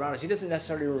world all around us. He doesn't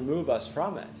necessarily remove us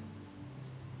from it,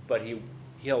 but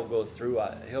he'll go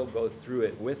through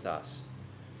it with us.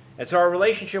 And so our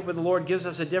relationship with the Lord gives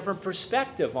us a different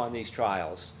perspective on these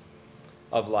trials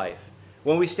of life.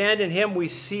 When we stand in him, we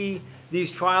see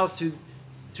these trials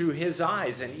through his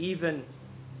eyes, and even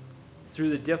through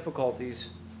the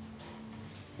difficulties,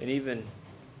 and even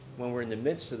when we're in the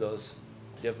midst of those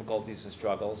difficulties and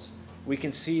struggles, we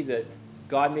can see that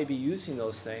God may be using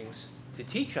those things to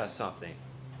teach us something.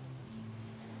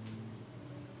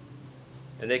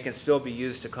 And they can still be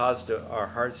used to cause our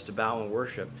hearts to bow and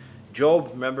worship. Job,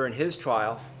 remember in his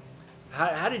trial,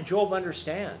 how did Job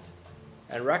understand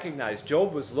and recognize?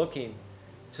 Job was looking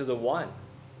to the one.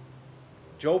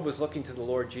 Job was looking to the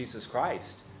Lord Jesus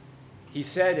Christ. He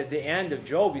said at the end of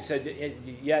Job, he said,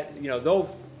 "Yet,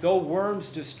 though worms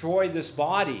destroy this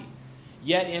body,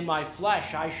 yet in my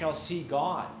flesh I shall see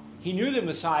God." He knew the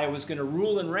Messiah was going to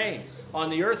rule and reign on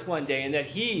the earth one day, and that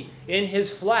he, in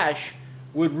his flesh,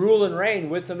 would rule and reign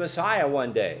with the Messiah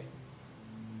one day.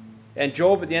 And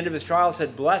Job, at the end of his trial,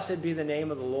 said, "Blessed be the name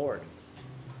of the Lord."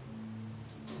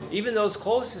 Even those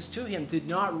closest to him did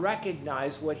not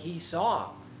recognize what he saw.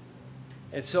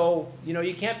 And so,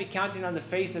 you can't be counting on the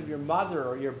faith of your mother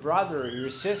or your brother or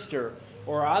your sister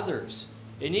or others.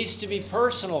 It needs to be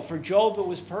personal. For Job, it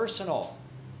was personal.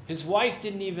 His wife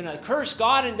didn't even curse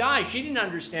God and die. She didn't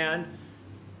understand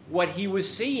what he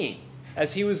was seeing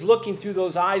as he was looking through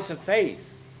those eyes of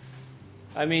faith.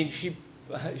 I mean,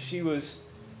 she was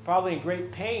probably in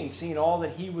great pain seeing all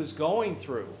that he was going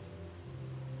through.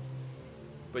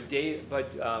 But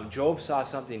Job saw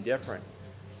something different.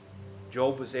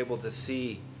 Job was able to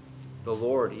see the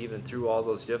Lord even through all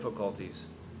those difficulties.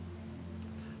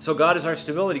 So God is our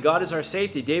stability. God is our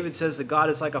safety. David says that God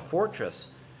is like a fortress.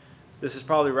 This is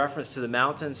probably reference to the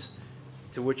mountains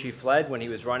to which he fled when he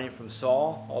was running from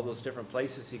Saul, all those different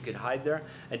places he could hide there.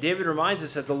 And David reminds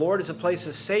us that the Lord is a place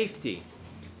of safety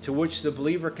to which the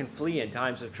believer can flee in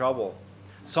times of trouble.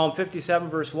 Psalm 57,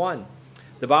 verse 1.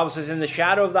 The Bible says, "In the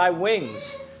shadow of thy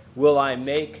wings will I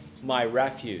make my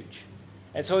refuge."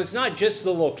 And so it's not just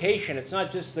the location, it's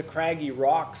not just the craggy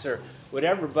rocks or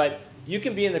whatever, but you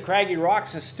can be in the craggy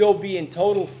rocks and still be in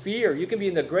total fear. You can be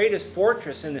in the greatest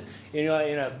fortress in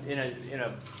a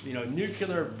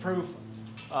nuclear-proof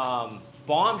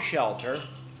bomb shelter,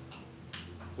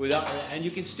 and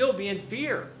you can still be in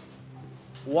fear.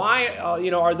 Why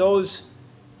are those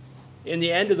in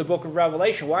the end of the book of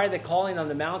Revelation? Why are they calling on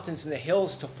the mountains and the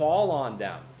hills to fall on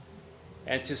them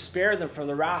and to spare them from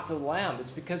the wrath of the Lamb?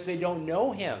 It's because they don't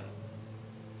know him.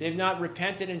 They've not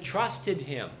repented and trusted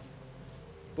him.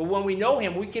 But when we know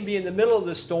him, we can be in the middle of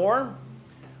the storm.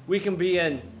 We can be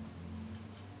in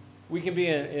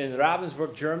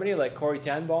Ravensbrück, Germany, like Corrie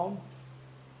ten Boom.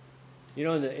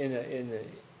 In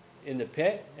the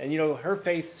pit. And her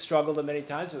faith struggled at many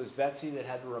times. It was Betsy that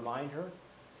had to remind her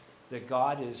that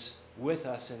God is with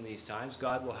us in these times.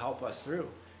 God will help us through.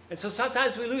 And so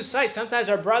sometimes we lose sight. Sometimes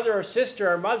our brother or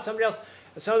sister or mother, somebody else,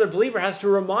 some other believer has to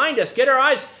remind us, get your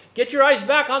eyes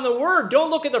back on the Word. Don't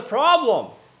look at the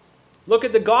problem. Look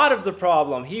at the God of the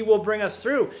problem. He will bring us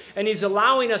through. And he's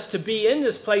allowing us to be in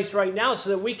this place right now so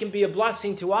that we can be a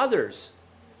blessing to others.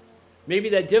 Maybe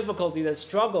that difficulty, that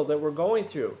struggle that we're going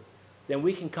through, then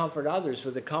we can comfort others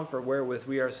with the comfort wherewith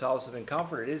we ourselves have been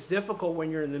comforted. It's difficult when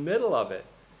you're in the middle of it.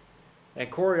 And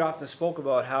Corrie often spoke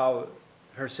about how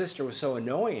her sister was so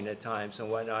annoying at times and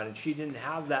whatnot, and she didn't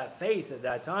have that faith at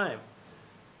that time.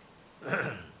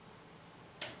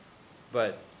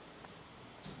 But,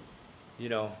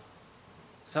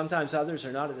 sometimes others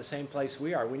are not at the same place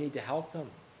we are. We need to help them.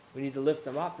 We need to lift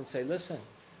them up and say, listen,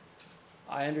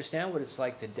 I understand what it's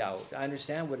like to doubt. I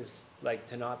understand what it's like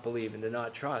to not believe and to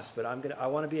not trust, but I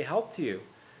want to be a help to you.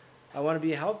 I want to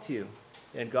be a help to you,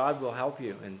 and God will help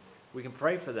you, and we can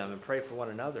pray for them and pray for one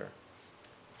another.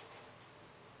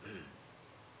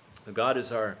 God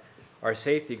is our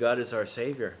safety. God is our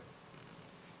Savior.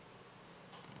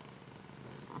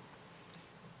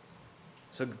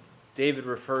 So David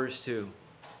refers to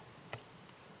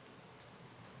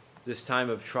this time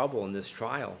of trouble and this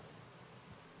trial,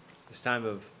 this time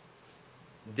of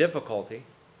difficulty.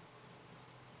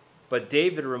 But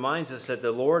David reminds us that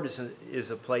the Lord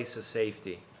is a place of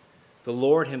safety. The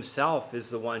Lord himself is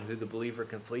the one who the believer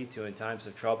can flee to in times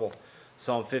of trouble.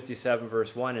 Psalm 57,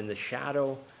 verse 1, "In the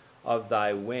shadow of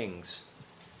thy wings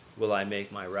will I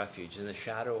make my refuge." In the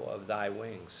shadow of thy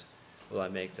wings will I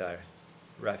make thy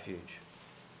refuge.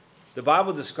 The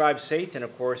Bible describes Satan,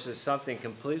 of course, as something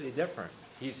completely different.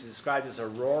 He's described as a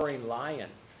roaring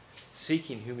lion.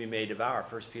 seeking whom he may devour.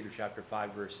 1 Peter chapter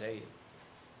 5, verse 8.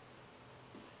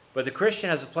 But the Christian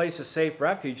has a place of safe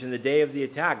refuge in the day of the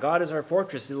attack. God is our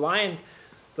fortress. The lion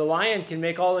can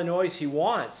make all the noise he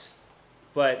wants,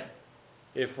 but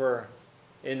if we're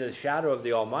in the shadow of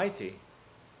the Almighty,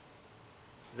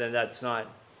 then that's not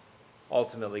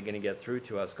ultimately going to get through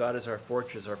to us. God is our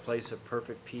fortress, our place of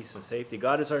perfect peace and safety.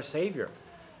 God is our Savior.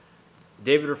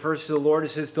 David refers to the Lord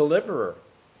as his deliverer.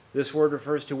 This word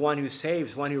refers to one who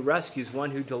saves, one who rescues,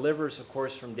 one who delivers, of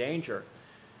course, from danger.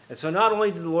 And so not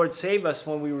only did the Lord save us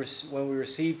when we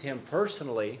received him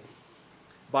personally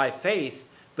by faith,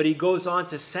 but he goes on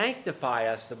to sanctify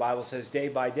us, the Bible says, day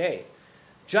by day.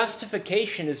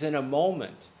 Justification is in a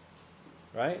moment,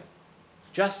 right?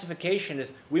 Justification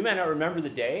is, we may not remember the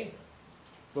day,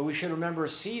 but we should remember a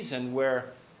season where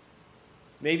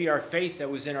maybe our faith that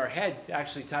was in our head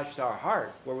actually touched our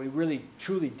heart, where we really,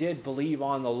 truly did believe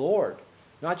on the Lord.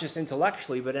 Not just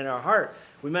intellectually, but in our heart.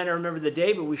 We might not remember the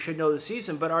day, but we should know the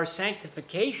season. But our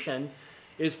sanctification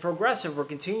is progressive. We're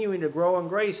continuing to grow in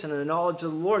grace and in the knowledge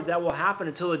of the Lord. That will happen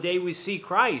until the day we see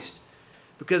Christ,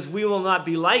 because we will not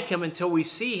be like him until we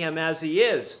see him as he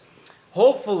is.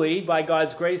 Hopefully, by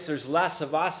God's grace, there's less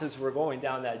of us as we're going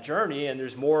down that journey, and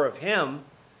there's more of him,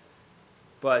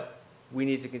 but we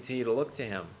need to continue to look to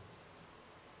him.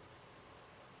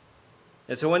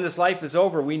 And so when this life is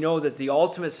over, we know that the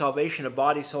ultimate salvation of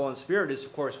body, soul, and spirit is,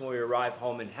 of course, when we arrive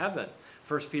home in heaven.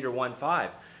 1 Peter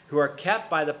 1:5, who are kept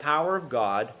by the power of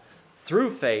God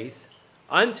through faith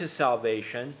unto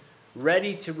salvation,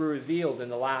 ready to be revealed in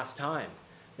the last time.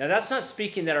 Now, that's not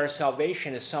speaking that our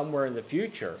salvation is somewhere in the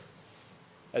future,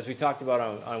 as we talked about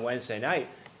on Wednesday night.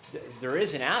 There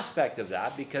is an aspect of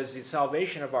that, because the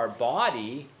salvation of our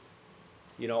body,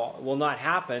 will not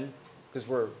happen, because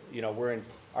we're in,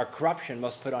 our corruption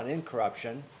must put on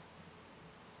incorruption.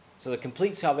 So the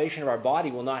complete salvation of our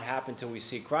body will not happen until we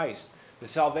see Christ. The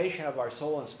salvation of our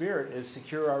soul and spirit is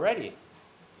secure already.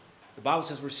 The Bible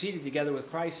says we're seated together with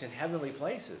Christ in heavenly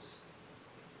places.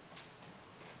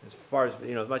 As far as,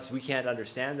 as much as we can't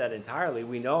understand that entirely,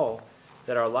 we know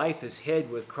that our life is hid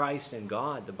with Christ in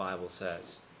God, the Bible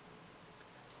says.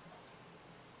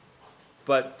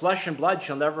 But flesh and blood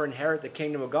shall never inherit the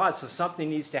kingdom of God. So something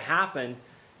needs to happen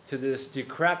to this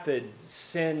decrepit,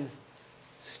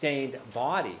 sin-stained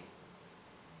body,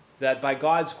 that by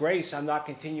God's grace we're not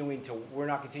continuing to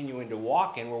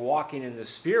walk in. We're walking in the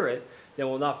Spirit, then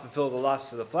we'll not fulfill the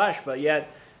lusts of the flesh. But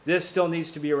yet this still needs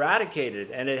to be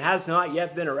eradicated, and it has not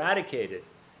yet been eradicated,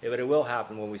 but it will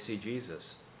happen when we see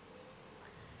Jesus.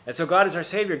 And so God is our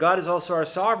Savior. God is also our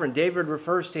sovereign. David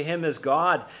refers to him as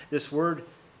God. This word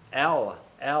El,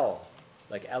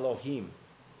 like Elohim.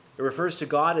 It refers to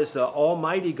God as the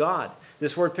Almighty God.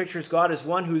 This word pictures God as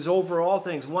one who's over all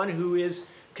things, one who is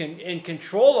in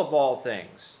control of all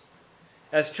things.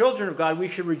 As children of God, we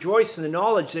should rejoice in the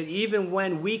knowledge that even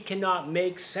when we cannot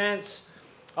make sense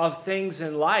of things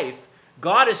in life,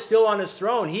 God is still on his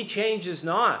throne. He changes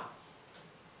not.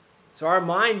 So our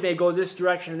mind may go this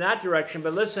direction and that direction,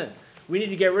 but listen, we need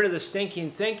to get rid of the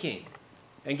stinking thinking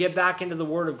and get back into the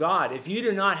Word of God. If you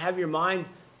do not have your mind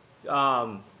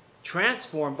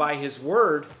transformed by his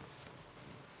Word,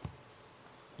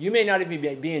 you may not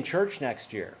even be in church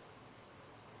next year.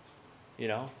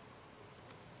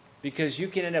 Because you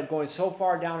can end up going so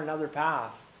far down another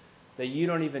path that you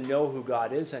don't even know who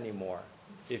God is anymore,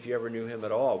 if you ever knew him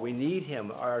at all. We need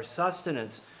him, our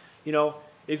sustenance.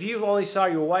 If you only saw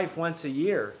your wife once a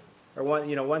year, or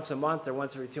once a month, or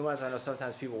once every 2 months, I know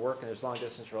sometimes people work and there's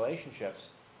long-distance relationships,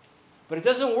 but it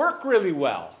doesn't work really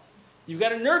well. You've got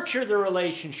to nurture the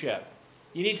relationship.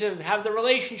 You need to have the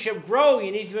relationship grow.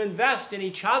 You need to invest in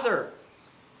each other.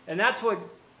 And that's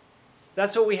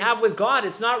what we have with God.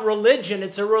 It's not religion,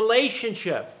 it's a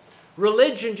relationship.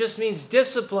 Religion just means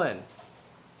discipline.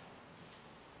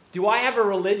 Do I have a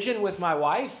religion with my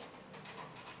wife?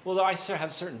 Well, I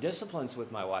have certain disciplines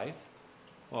with my wife.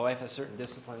 My wife has certain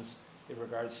disciplines in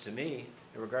regards to me,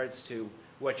 in regards to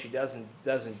what she doesn't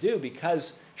do,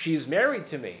 because she's married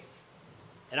to me.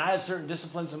 And I have certain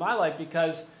disciplines in my life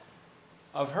because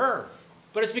of her.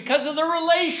 But it's because of the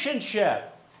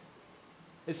relationship.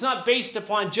 It's not based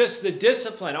upon just the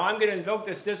discipline. I'm going to invoke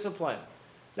this discipline.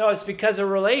 No, it's because a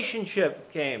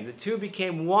relationship came. The two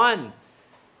became one.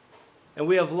 And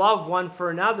we have love one for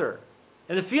another.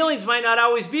 And the feelings might not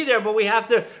always be there, but we have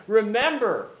to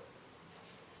remember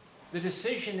the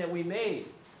decision that we made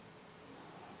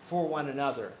for one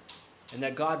another, and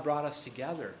that God brought us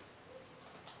together,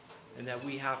 and that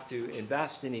we have to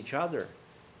invest in each other.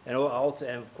 And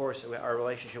of course, our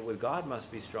relationship with God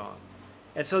must be strong.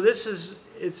 And so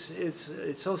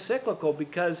it's so cyclical,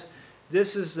 because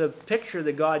this is the picture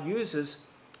that God uses,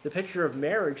 the picture of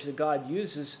marriage that God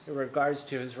uses in regards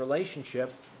to his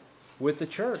relationship with the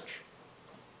church.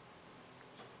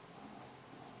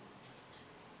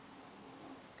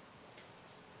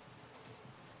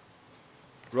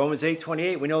 Romans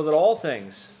 8:28, we know that all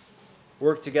things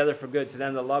work together for good to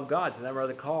them that love God, to them are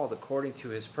the called according to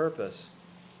his purpose.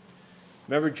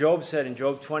 Remember Job said in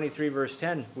Job 23 verse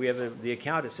 10, we have the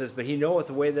account, it says, but he knoweth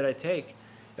the way that I take,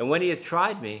 and when he hath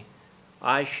tried me,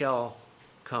 I shall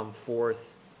come forth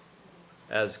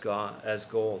as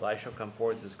gold. I shall come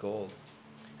forth as gold.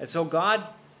 And so God,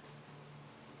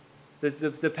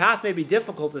 the path may be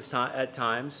difficult at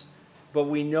times, but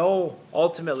we know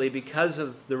ultimately because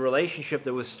of the relationship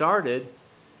that was started,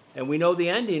 and we know the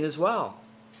ending as well.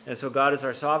 And so God is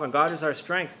our sovereign. God is our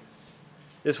strength.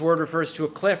 This word refers to a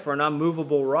cliff or an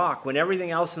unmovable rock. When everything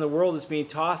else in the world is being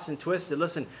tossed and twisted,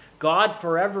 listen, God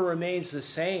forever remains the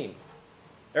same.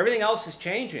 Everything else is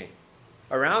changing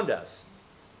around us.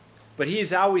 But he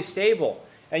is always stable.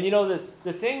 And you know,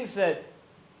 the things that,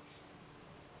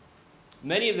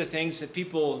 many of the things that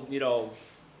people,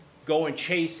 go and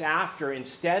chase after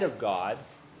instead of God,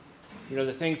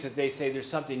 the things that they say there's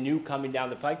something new coming down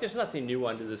the pike. There's nothing new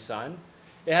under the sun.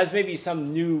 It has maybe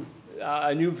some new,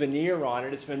 a new veneer on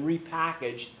it. It's been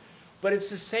repackaged. But it's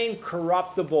the same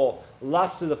corruptible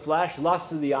lust of the flesh,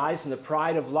 lust of the eyes, and the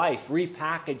pride of life,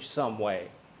 repackaged some way.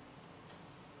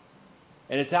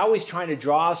 And it's always trying to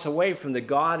draw us away from the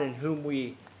God in whom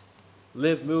we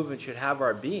live, move, and should have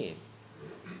our being.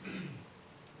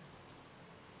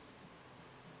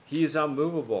 He is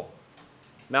unmovable.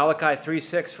 Malachi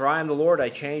 3:6, for I am the Lord, I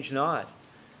change not.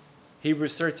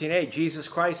 Hebrews 13:8, Jesus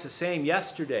Christ the same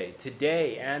yesterday,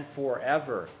 today, and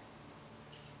forever.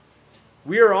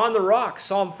 We are on the rock.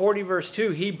 Psalm 40 verse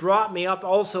 2, he brought me up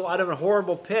also out of a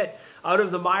horrible pit, out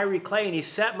of the miry clay, and he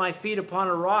set my feet upon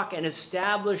a rock and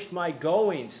established my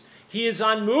goings. He is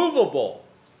unmovable.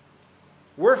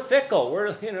 We're fickle.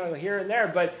 We're here and there,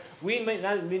 but we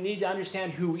need to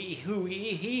understand who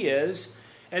he is,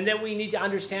 and then we need to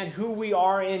understand who we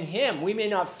are in him. We may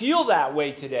not feel that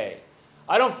way today.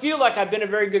 I don't feel like I've been a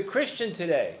very good Christian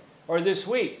today or this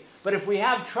week. But if we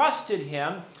have trusted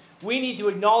him, we need to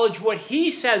acknowledge what he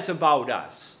says about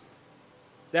us.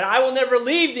 That I will never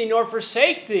leave thee nor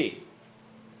forsake thee.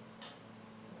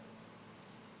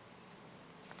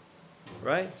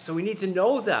 Right? So we need to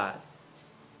know that.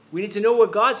 We need to know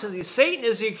what God says. Satan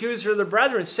is the accuser of the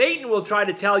brethren. Satan will try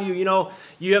to tell you,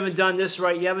 you haven't done this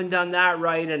right, you haven't done that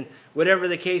right, and whatever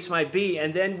the case might be.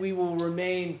 And then we will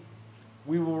remain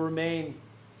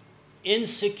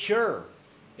insecure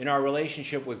in our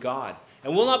relationship with God.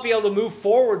 And we'll not be able to move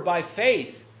forward by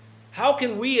faith. How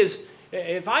can we,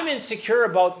 if I'm insecure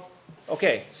about,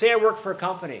 okay, say I work for a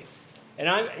company, and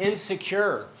I'm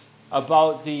insecure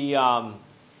about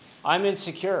I'm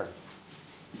insecure.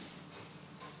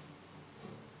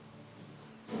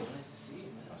 Nice to see you,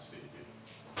 man. Nice to see you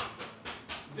too.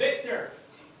 Victor,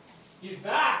 he's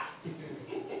back.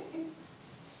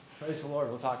 Praise the Lord.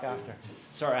 We'll talk after.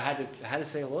 Sorry, I had to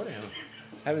say hello to him.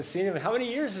 I haven't seen him. How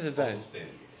many years has it been? Almost 10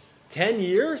 years. 10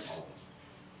 years? Almost.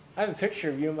 I have a picture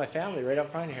of you and my family right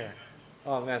up front here.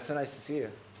 Oh man, it's so nice to see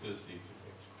you. Good to see you too.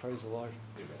 Praise the Lord.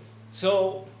 Amen.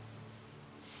 So,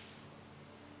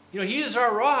 he is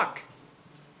our rock.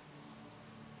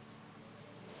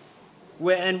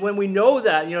 And when we know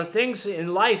that, things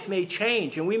in life may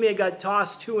change and we may get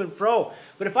tossed to and fro.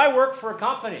 But if I work for a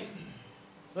company,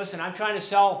 listen, I'm trying to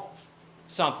sell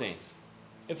something.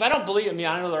 If I don't believe, I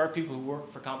know there are people who work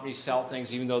for companies, sell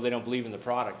things even though they don't believe in the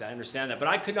product. I understand that. But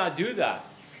I could not do that.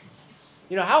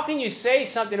 How can you say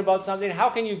something about something? How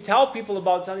can you tell people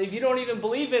about something if you don't even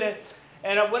believe in it?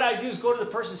 And what I do is go to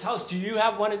the person's house. Do you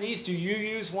have one of these? Do you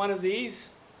use one of these?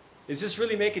 Does this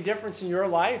really make a difference in your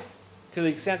life to the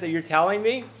extent that you're telling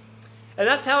me? And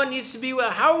that's how it needs to be.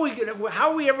 How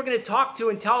are we ever going to talk to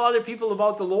and tell other people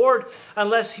about the Lord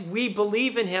unless we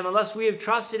believe in him, unless we have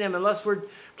trusted him, unless we're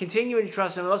continuing to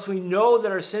trust him, unless we know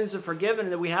that our sins are forgiven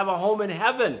and that we have a home in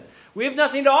heaven? We have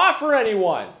nothing to offer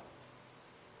anyone.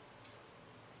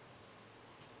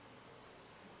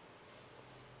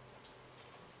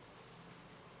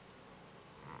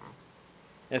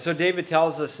 And so David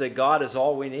tells us that God is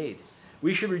all we need.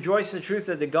 We should rejoice in the truth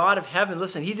that the God of heaven,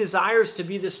 listen, he desires to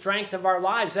be the strength of our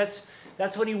lives. That's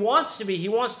what he wants to be. He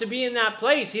wants to be in that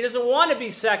place. He doesn't want to be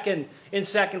in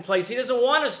second place. He doesn't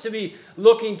want us to be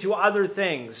looking to other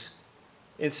things,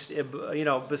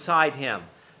 beside him.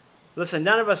 Listen,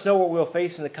 none of us know what we'll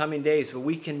face in the coming days, but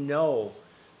we can know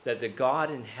that the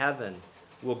God in heaven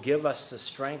will give us the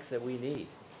strength that we need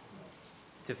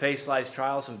to face life's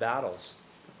trials and battles.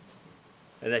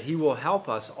 and that he will help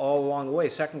us all along the way.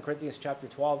 2 Corinthians chapter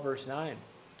 12, verse 9.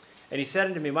 And he said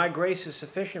unto me, my grace is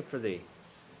sufficient for thee,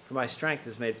 for my strength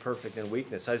is made perfect in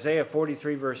weakness. Isaiah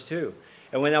 43, verse 2.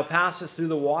 And when thou passest through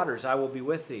the waters, I will be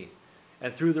with thee,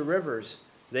 and through the rivers,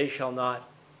 they shall not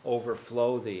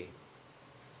overflow thee.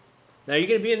 Now you're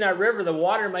going to be in that river. The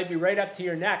water might be right up to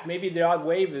your neck. Maybe the odd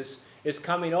wave is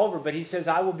coming over, but he says,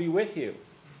 I will be with you.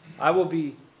 I will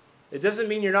be. It doesn't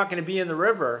mean you're not going to be in the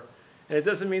river, and it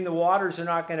doesn't mean the waters are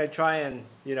not going to try and,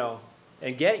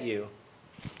 and get you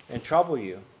and trouble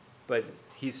you. But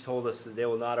he's told us that they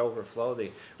will not overflow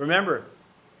thee. Remember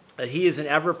that he is an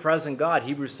ever-present God.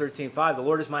 Hebrews 13:5. The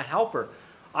Lord is my helper.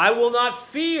 I will not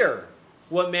fear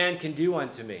what man can do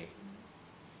unto me.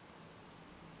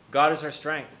 God is our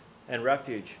strength and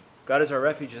refuge. God is our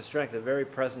refuge and strength, a very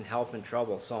present help in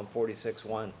trouble. Psalm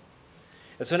 46:1.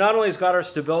 And so not only is God our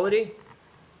stability,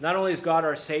 not only is God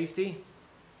our safety,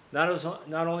 not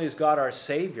only is God our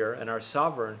Savior and our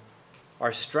sovereign,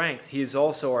 our strength, he is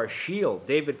also our shield.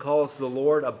 David calls the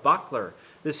Lord a buckler.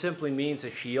 This simply means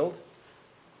a shield.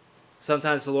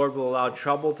 Sometimes the Lord will allow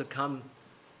trouble to come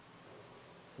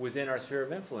within our sphere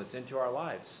of influence, into our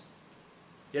lives.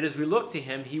 Yet as we look to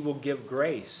him, he will give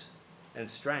grace and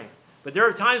strength. But there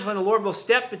are times when the Lord will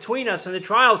step between us and the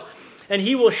trials, and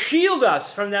he will shield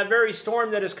us from that very storm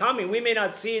that is coming. We may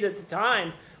not see it at the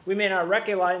time. We may not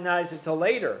recognize it till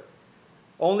later.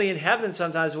 Only in heaven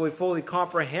sometimes will we fully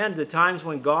comprehend the times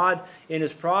when God in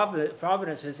his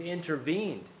providence has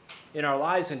intervened in our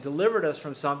lives and delivered us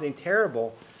from something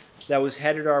terrible that was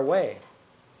headed our way.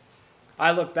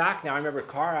 I look back now, I remember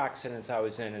car accidents I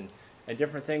was in and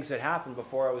different things that happened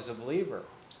before I was a believer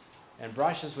and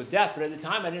brushes with death, but at the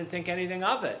time I didn't think anything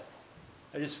of it.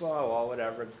 I just, well,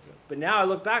 whatever. But now I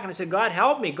look back and I say, God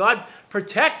helped me. God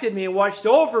protected me and watched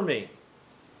over me.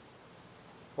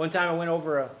 One time I went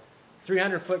over a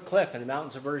 300-foot cliff in the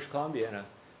mountains of British Columbia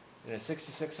in a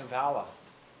 66 Impala.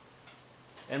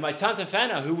 And my Tante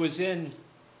Fenna, who was in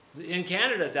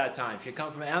Canada at that time, she had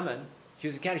come from Emmon. She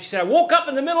was in Canada. She said, I woke up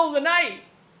in the middle of the night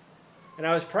and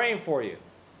I was praying for you.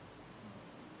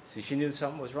 See, she knew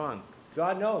something was wrong.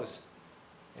 God knows.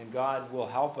 And God will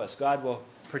help us. God will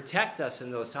protect us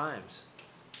in those times.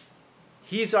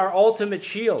 He's our ultimate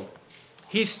shield.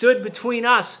 He stood between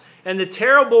us and the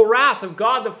terrible wrath of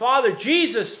God the Father.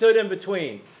 Jesus stood in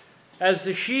between as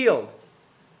the shield.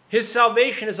 His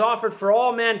salvation is offered for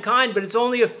all mankind, but it's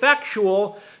only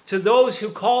effectual to those who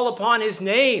call upon his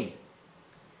name.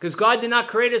 Because God did not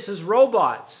create us as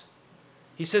robots.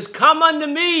 He says, come unto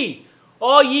me,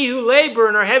 all ye who labor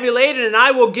and are heavy laden, and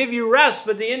I will give you rest.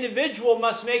 But the individual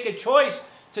must make a choice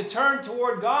to turn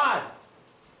toward God.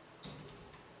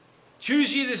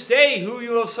 Choose ye this day who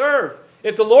you will serve.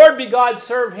 If the Lord be God,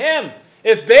 serve him.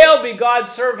 If Baal be God,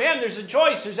 serve him. There's a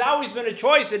choice. There's always been a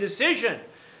choice, a decision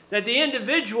that the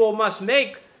individual must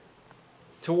make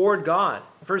toward God.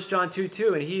 1 John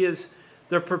 2:2, and he is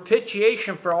the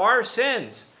propitiation for our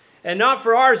sins, and not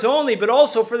for ours only, but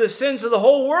also for the sins of the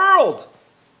whole world.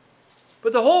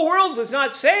 But the whole world was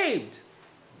not saved.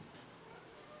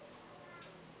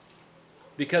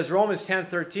 Because Romans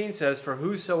 10:13 says, for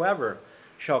whosoever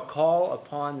shall call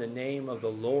upon the name of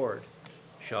the Lord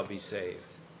shall be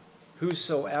saved.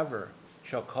 Whosoever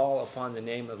shall call upon the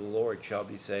name of the Lord shall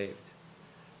be saved.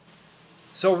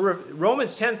 So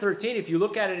Romans 10:13, if you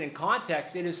look at it in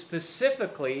context, it is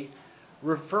specifically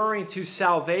referring to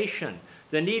salvation.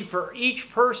 The need for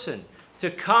each person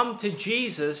to come to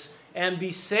Jesus and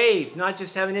be saved. Not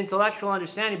just have an intellectual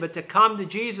understanding, but to come to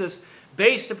Jesus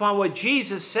based upon what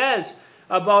Jesus says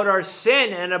about our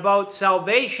sin and about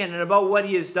salvation and about what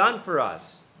he has done for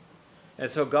us. And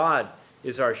so God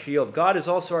is our shield. God is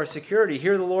also our security.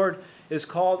 Here the Lord is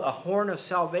called a horn of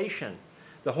salvation.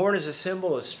 The horn is a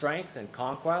symbol of strength and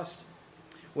conquest.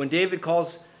 When David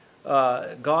calls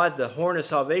God the horn of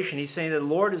salvation, he's saying that the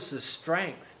Lord is the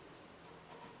strength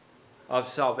of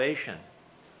salvation.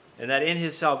 And that in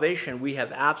his salvation we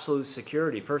have absolute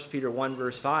security. 1 Peter 1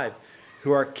 verse 5,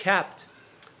 who are kept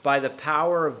by the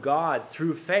power of God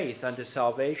through faith unto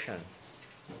salvation.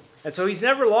 And so he's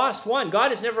never lost one.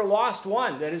 God has never lost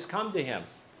one that has come to him.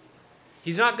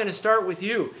 He's not going to start with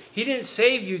you. He didn't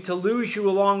save you to lose you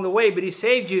along the way, but he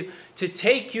saved you to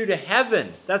take you to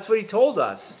heaven. That's what he told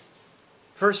us.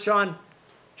 1 John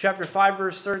chapter 5,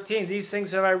 verse 13, these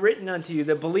things have I written unto you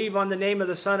that believe on the name of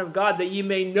the Son of God, that ye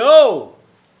may know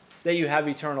that you have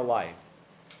eternal life.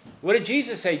 What did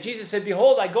Jesus say? Jesus said,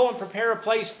 behold, I go and prepare a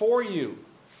place for you,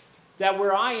 that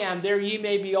where I am, there ye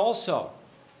may be also.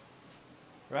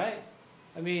 Right?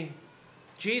 I mean,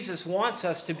 Jesus wants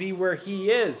us to be where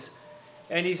he is.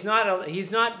 And he's not,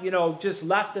 just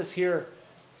left us here,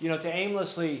 to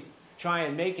aimlessly try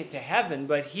and make it to heaven,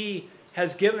 but he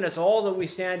has given us all that we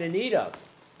stand in need of.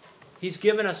 He's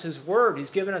given us his word.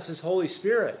 He's given us his Holy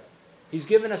Spirit. He's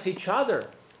given us each other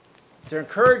to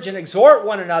encourage and exhort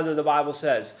one another, the Bible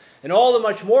says. And all the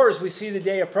much more as we see the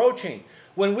day approaching.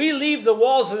 When we leave the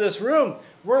walls of this room,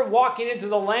 we're walking into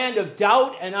the land of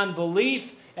doubt and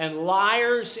unbelief and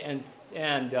liars. And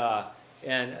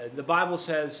the Bible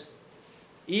says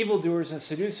evildoers and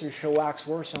seducers shall wax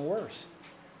worse and worse.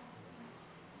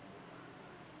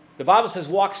 The Bible says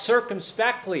walk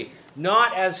circumspectly,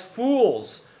 not as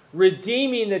fools,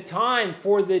 redeeming the time,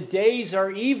 for the days are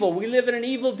evil. We live in an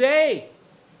evil day.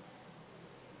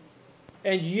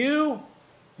 And you,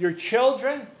 your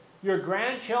children, your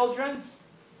grandchildren,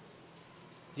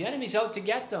 the enemy's out to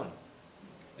get them.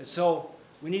 And so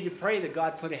we need to pray that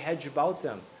God put a hedge about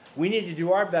them. We need to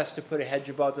do our best to put a hedge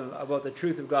about them, about the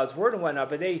truth of God's word and whatnot,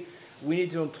 but we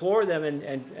need to implore them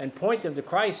and point them to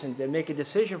Christ and make a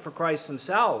decision for Christ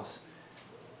themselves.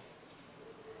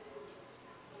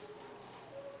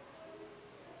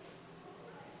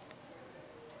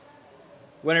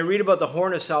 When I read about the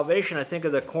horn of salvation, I think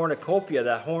of the cornucopia,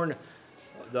 the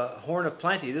horn of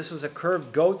plenty. This was a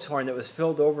curved goat's horn that was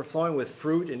filled to overflowing with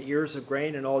fruit and ears of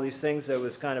grain and all these things. That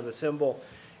was kind of a symbol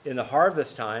in the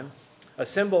harvest time, a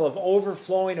symbol of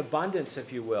overflowing abundance,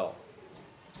 if you will.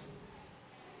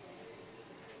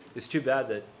 It's too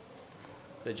bad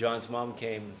that John's mom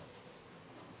came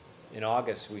in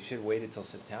August. We should have waited till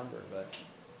September, but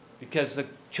because the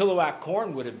Chilliwack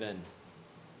corn would have been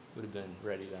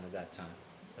ready then at that time.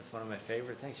 That's one of my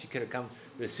favorite things. She could have come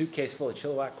with a suitcase full of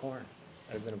Chilliwack corn.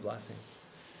 That would have been a blessing.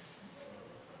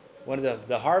 One of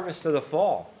the harvest of the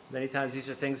fall. Many times these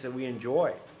are things that we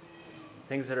enjoy.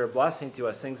 Things that are a blessing to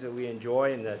us. Things that we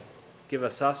enjoy and that give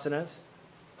us sustenance.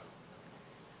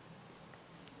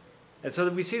 And so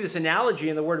that we see this analogy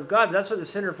in the Word of God. But that's what the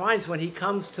sinner finds when he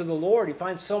comes to the Lord. He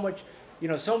finds so much,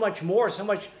 so much more, so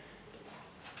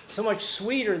much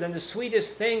sweeter than the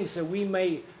sweetest things that we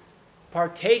may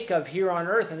partake of here on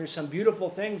earth. And there's some beautiful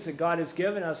things that God has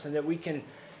given us and that we can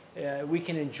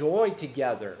enjoy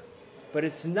together. But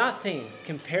it's nothing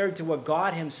compared to what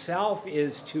God himself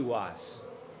is to us.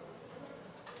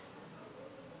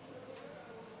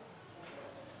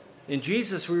 In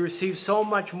Jesus, we receive so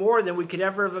much more than we could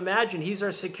ever have imagined. He's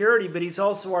our security, but he's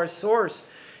also our source.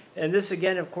 And this,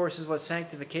 again, of course, is what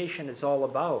sanctification is all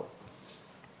about.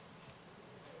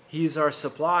 He's our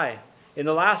supply. In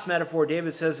the last metaphor,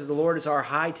 David says that the Lord is our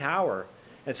high tower.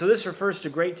 And so this refers to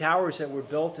great towers that were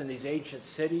built in these ancient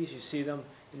cities. You see them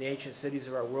in the ancient cities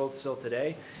of our world still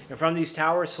today. And from these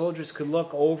towers, soldiers could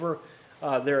look over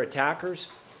their attackers.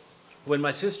 When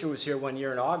my sister was here one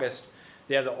year in August,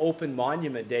 they had the Open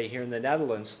Monument Day here in the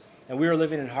Netherlands. And we were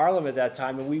living in Haarlem at that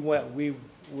time, and we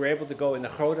were able to go in the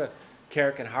Grote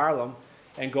Kerk in Haarlem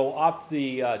and go up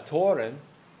the Toren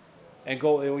and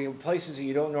go in places that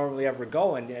you don't normally ever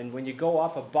go. And when you go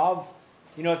up above,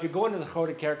 if you go into the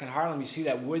Grote Kerk in Haarlem, you see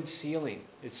that wood ceiling.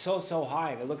 It's so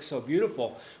high, and it looks so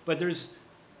beautiful. But there's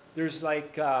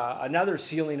like another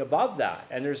ceiling above that,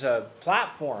 and there's a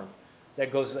platform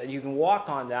that goes, and you can walk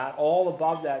on that all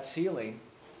above that ceiling.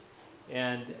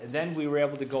 And then we were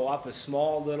able to go up a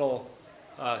small little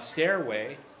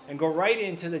stairway and go right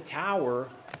into the tower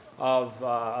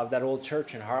of that old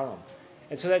church in Haarlem.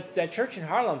 And so that church in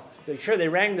Haarlem, sure, they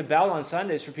rang the bell on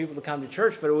Sundays for people to come to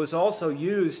church, but it was also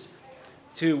used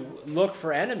to look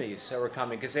for enemies that were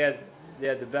coming, because they had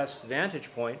the best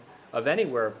vantage point of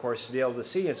anywhere, of course, to be able to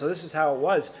see. And so this is how it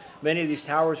was. Many of these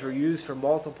towers were used for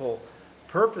multiple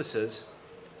purposes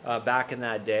back in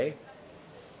that day.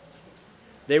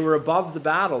 They were above the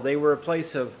battle. They were a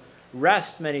place of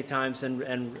rest many times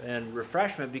and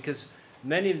refreshment, because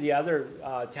many of the other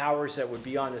towers that would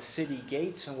be on the city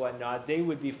gates and whatnot, they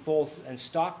would be full and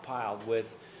stockpiled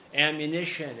with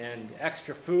ammunition and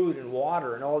extra food and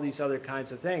water and all these other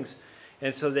kinds of things.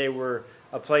 And so they were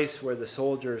a place where the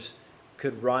soldiers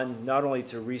could run not only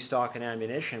to restock an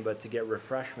ammunition, but to get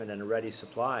refreshment and a ready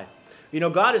supply.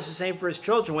 God is the same for his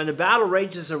children. When the battle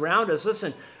rages around us,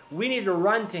 listen, we need to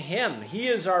run to him. He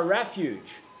is our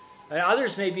refuge. And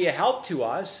others may be a help to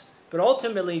us, but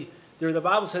ultimately, the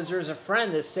Bible says there is a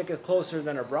friend that sticketh closer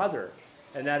than a brother,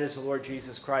 and that is the Lord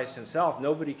Jesus Christ himself.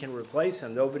 Nobody can replace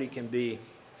him. Nobody can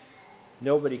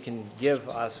give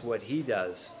us what he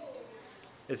does.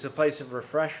 It's a place of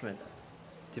refreshment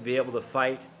to be able to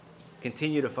fight,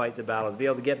 continue to fight the battle, to be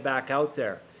able to get back out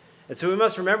there. And so we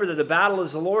must remember that the battle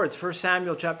is the Lord's. 1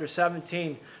 Samuel chapter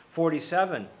 17,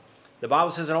 47. The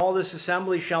Bible says, "And all this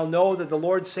assembly shall know that the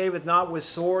Lord saveth not with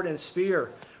sword and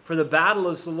spear, for the battle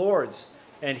is the Lord's,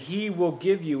 and he will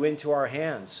give you into our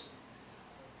hands."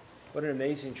 What an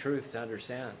amazing truth to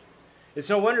understand. It's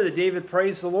no wonder that David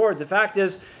praised the Lord. The fact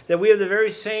is that we have the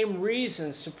very same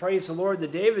reasons to praise the Lord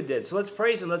that David did. So let's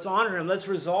praise him, let's honor him, let's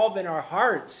resolve in our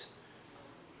hearts,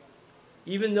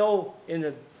 even though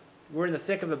we're in the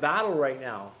thick of a battle right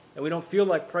now and we don't feel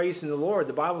like praising the Lord.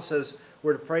 The Bible says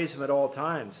we're to praise him at all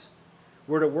times.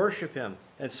 We're to worship him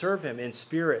and serve him in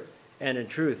spirit and in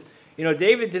truth. You know,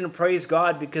 David didn't praise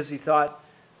God because he thought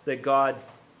that God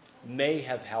may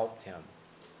have helped him.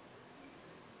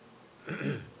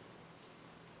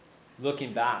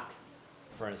 Looking back,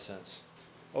 for instance,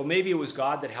 oh, maybe it was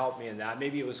God that helped me in that.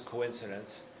 Maybe it was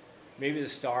coincidence. Maybe the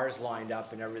stars lined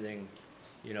up and everything,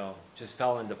 you know, just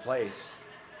fell into place.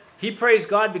 He praised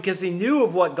God because he knew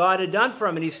of what God had done for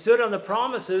him, and he stood on the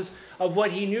promises of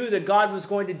what he knew that God was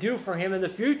going to do for him in the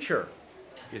future.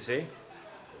 You see?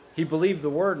 He believed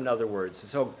the word, in other words.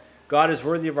 So God is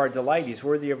worthy of our delight. He's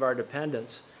worthy of our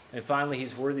dependence. And finally,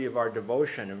 he's worthy of our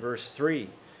devotion. In verse 3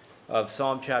 of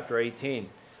Psalm chapter 18,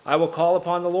 I will call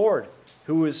upon the Lord,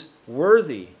 who is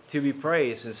worthy to be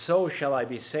praised, and so shall I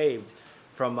be saved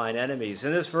from mine enemies.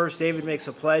 In this verse, David makes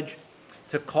a pledge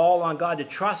to call on God, to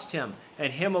trust him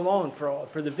and him alone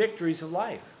for the victories of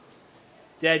life.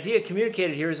 The idea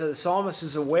communicated here is that the psalmist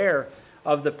is aware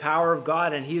of the power of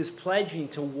God, and he is pledging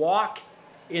to walk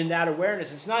in that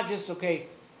awareness. It's not just, okay,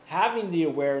 having the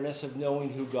awareness of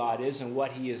knowing who God is and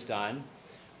what he has done,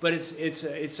 but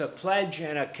it's a pledge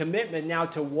and a commitment now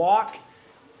to walk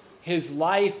his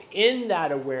life in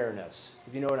that awareness,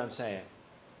 if you know what I'm saying.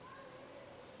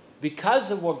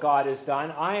 Because of what God has done,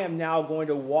 I am now going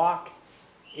to walk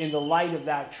in the light of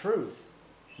that truth,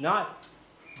 not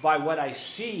by what I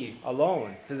see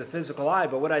alone through the physical eye,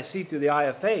 but what I see through the eye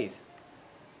of faith.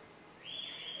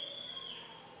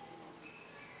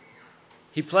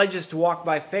 He pledges to walk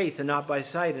by faith and not by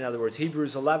sight. In other words,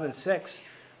 Hebrews 11:6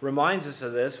 reminds us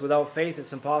of this. Without faith,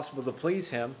 it's impossible to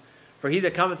please him. For he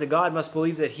that cometh to God must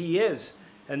believe that he is,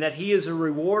 and that he is a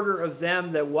rewarder of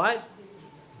them that what?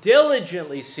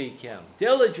 Diligently seek him.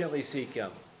 Diligently seek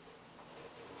him.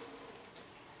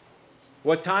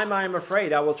 What time I am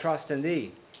afraid, I will trust in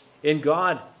thee. In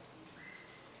God,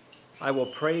 I will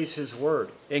praise his word.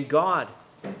 In God,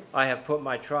 I have put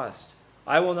my trust.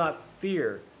 I will not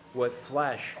fear what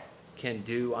flesh can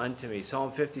do unto me.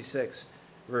 Psalm 56,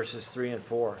 verses 3 and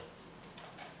 4.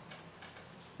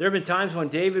 There have been times when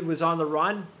David was on the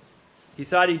run. He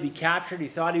thought he'd be captured. He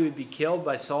thought he would be killed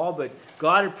by Saul, but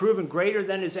God had proven greater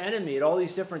than his enemy at all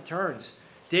these different turns.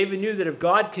 David knew that if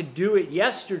God could do it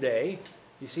yesterday,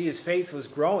 you see, his faith was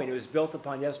growing. It was built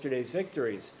upon yesterday's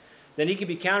victories. Then he could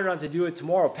be counted on to do it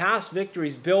tomorrow. Past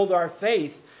victories build our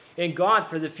faith in God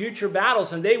for the future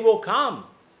battles, and they will come.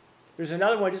 There's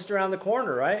another one just around the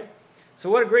corner, right? So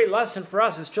what a great lesson for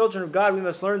us as children of God. We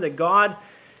must learn that God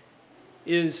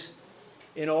is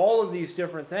in all of these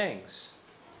different things.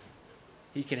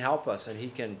 He can help us, and he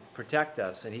can protect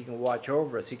us, and he can watch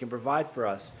over us. He can provide for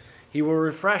us. He will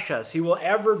refresh us. He will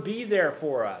ever be there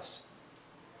for us.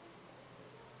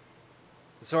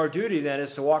 So our duty then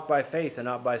is to walk by faith and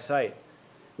not by sight.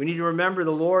 We need to remember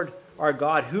the Lord our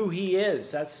God, who he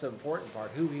is. That's the important part,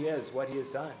 who he is, what he has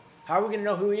done. How are we going to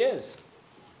know who he is?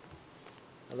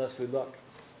 Unless we look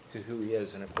to who he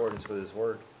is in accordance with his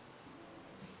word.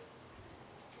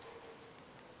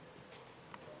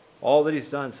 All that he's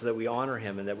done so that we honor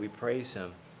him and that we praise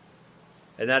him.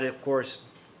 And that, of course,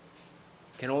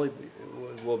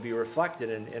 will be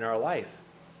reflected in our life,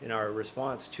 in our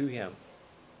response to him.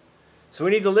 So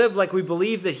we need to live like we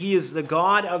believe that he is the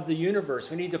God of the universe.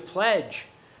 We need to pledge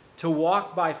to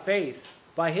walk by faith,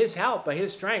 by his help, by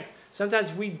his strength.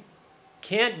 Sometimes we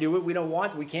can't do it.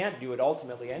 We can't do it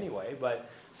ultimately anyway, but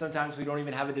sometimes we don't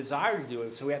even have a desire to do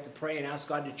it. So we have to pray and ask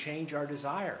God to change our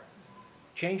desire.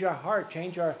 Change our heart.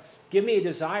 Give me a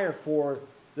desire for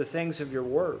the things of your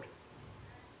word.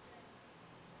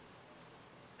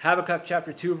 Habakkuk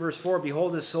chapter 2, verse 4,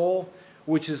 behold, his soul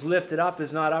which is lifted up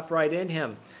is not upright in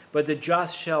him, but the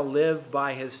just shall live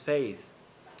by his faith.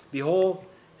 Behold,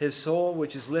 his soul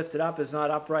which is lifted up is not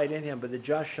upright in him, but the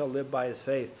just shall live by his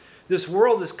faith. This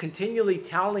world is continually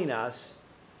telling us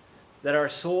that our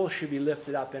soul should be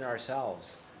lifted up in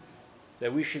ourselves.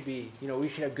 That we should be, we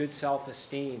should have good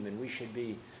self-esteem, and we should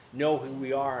know who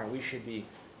we are, and we should be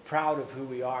proud of who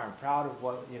we are, and proud of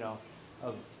what,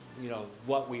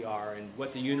 what we are, and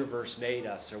what the universe made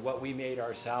us, or what we made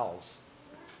ourselves.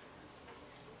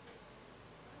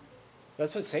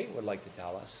 That's what Satan would like to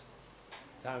tell us,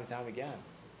 time and time again.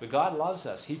 But God loves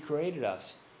us. He created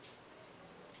us.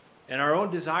 And our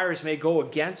own desires may go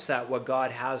against that, what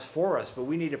God has for us. But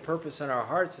we need a purpose in our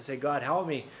hearts to say, God, help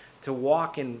me to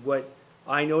walk in what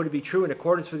I know to be true in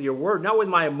accordance with your word. Not what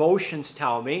my emotions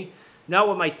tell me. Not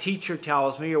what my teacher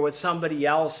tells me or what somebody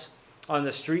else on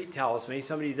the street tells me,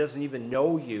 somebody who doesn't even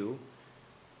know you,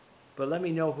 but let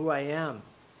me know who I am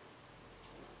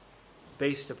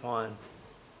based upon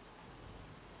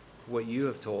what you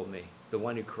have told me, the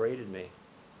one who created me.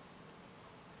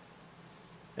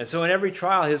 And so in every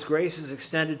trial, his grace is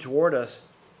extended toward us,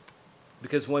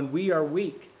 because when we are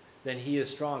weak, then he is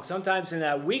strong. Sometimes in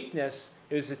that weakness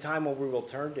is the time when we will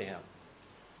turn to him.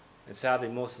 And sadly,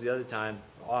 most of the other time,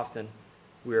 often,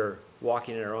 we're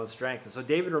walking in our own strength. And so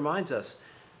David reminds us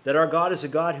that our God is a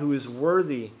God who is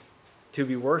worthy to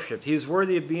be worshipped. He is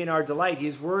worthy of being our delight. He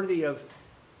is worthy of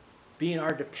being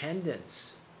our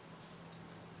dependence,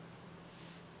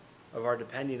 of our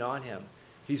depending on him.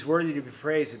 He's worthy to be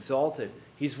praised, exalted.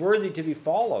 He's worthy to be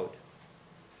followed.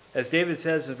 As David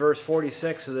says in verse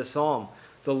 46 of the psalm,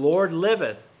 "The Lord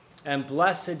liveth, and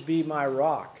blessed be my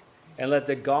rock, and let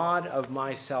the God of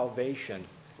my salvation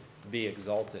be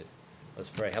exalted." Let's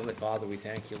pray. Heavenly Father, we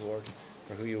thank you, Lord,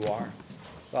 for who you are.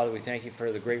 Father, we thank you for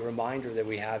the great reminder that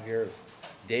we have here of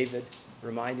David,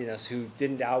 reminding us who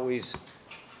didn't always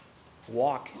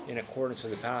walk in accordance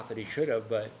with the path that he should have,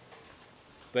 but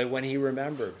when he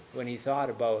remembered, when he thought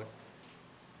about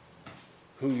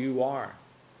who you are,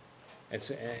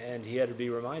 and he had to be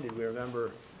reminded. We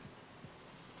remember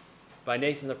by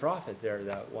Nathan the prophet there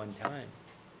that one time.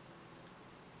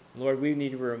 Lord, we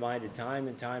need to be reminded time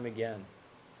and time again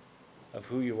of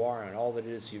who you are and all that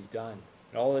it is you've done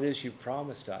and all it is you've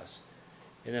promised us.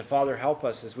 And then, Father, help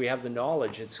us as we have the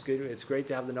knowledge. It's good. It's great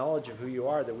to have the knowledge of who you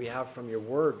are that we have from your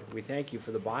word. We thank you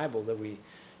for the Bible that we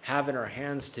have in our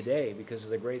hands today because of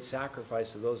the great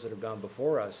sacrifice of those that have gone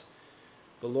before us.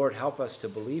 But Lord, help us to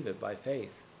believe it by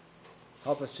faith.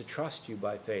 Help us to trust you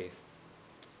by faith.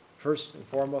 First and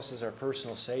foremost as our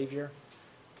personal Savior,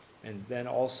 and then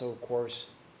also, of course,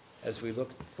 as we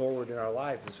look forward in our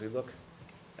life, as we look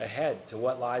ahead to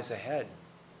what lies ahead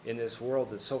in this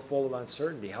world that's so full of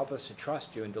uncertainty. Help us to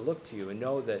trust you and to look to you and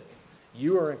know that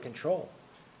you are in control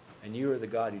and you are the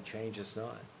God who changes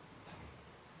not.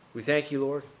 We thank you,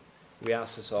 Lord. We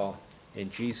ask this all in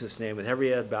Jesus' name. With every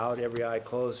head bowed, every eye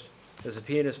closed, as the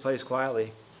pianist plays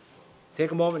quietly,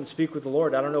 take a moment and speak with the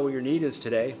Lord. I don't know what your need is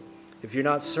today. If you're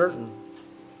not certain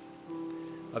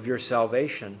of your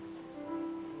salvation,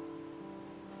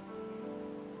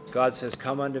 God says,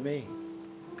 "Come unto me.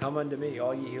 Come unto me,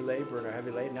 all ye who labor and are heavy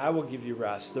laden, I will give you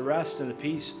rest." The rest and the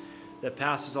peace that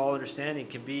passes all understanding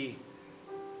can be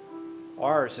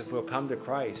ours if we'll come to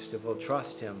Christ, if we'll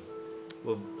trust him,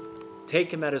 we'll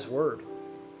take him at his word.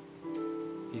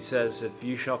 He says, if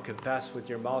you shall confess with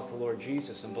your mouth the Lord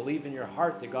Jesus and believe in your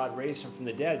heart that God raised him from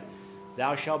the dead,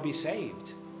 thou shalt be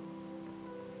saved.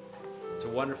 It's a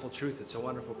wonderful truth. It's a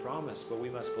wonderful promise, but we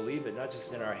must believe it, not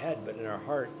just in our head, but in our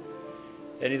heart.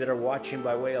 Any that are watching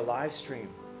by way of live stream,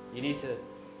 you need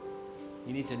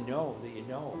to know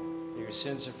that your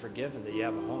sins are forgiven, that you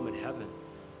have a home in heaven.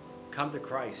 Come to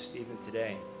Christ even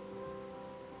today.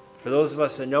 For those of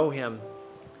us that know him,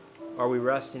 are we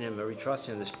resting in him? Are we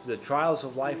trusting him? The trials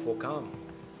of life will come.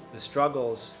 The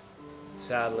struggles,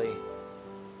 sadly,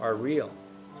 are real.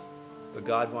 But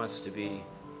God wants to be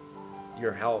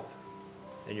your help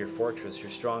and your fortress,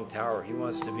 your strong tower. He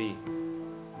wants to be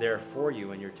there for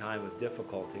you in your time of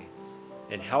difficulty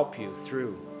and help you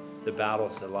through the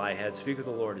battles that lie ahead. Speak with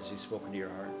the Lord as he's spoken to your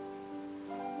heart.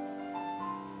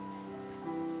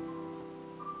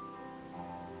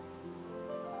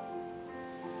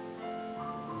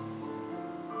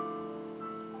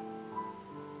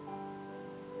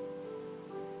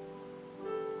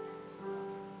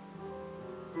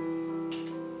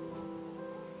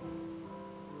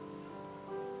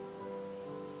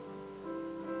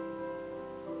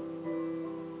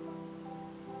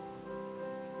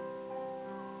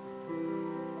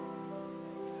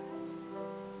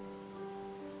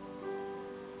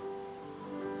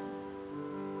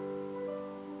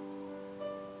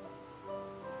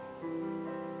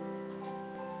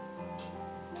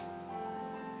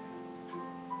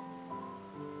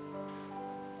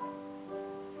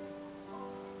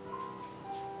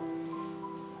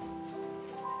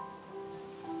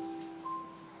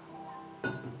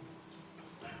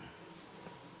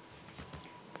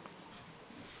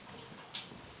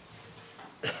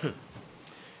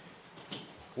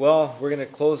 Well, we're going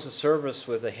to close the service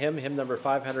with a hymn number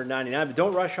 599. But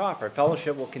don't rush off. Our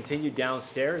fellowship will continue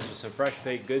downstairs. There's some fresh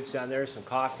baked goods down there, some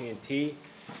coffee and tea.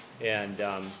 And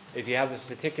if you have a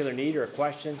particular need or a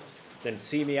question, then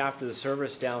see me after the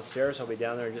service downstairs. I'll be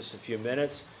down there in just a few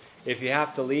minutes. If you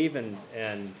have to leave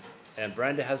and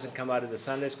Brenda hasn't come out of the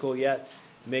Sunday school yet,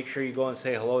 make sure you go and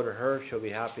say hello to her. She'll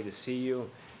be happy to see you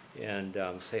and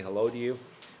say hello to you.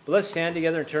 But let's stand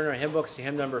together and turn our hymn books to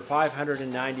hymn number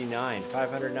 599.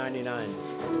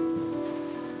 599.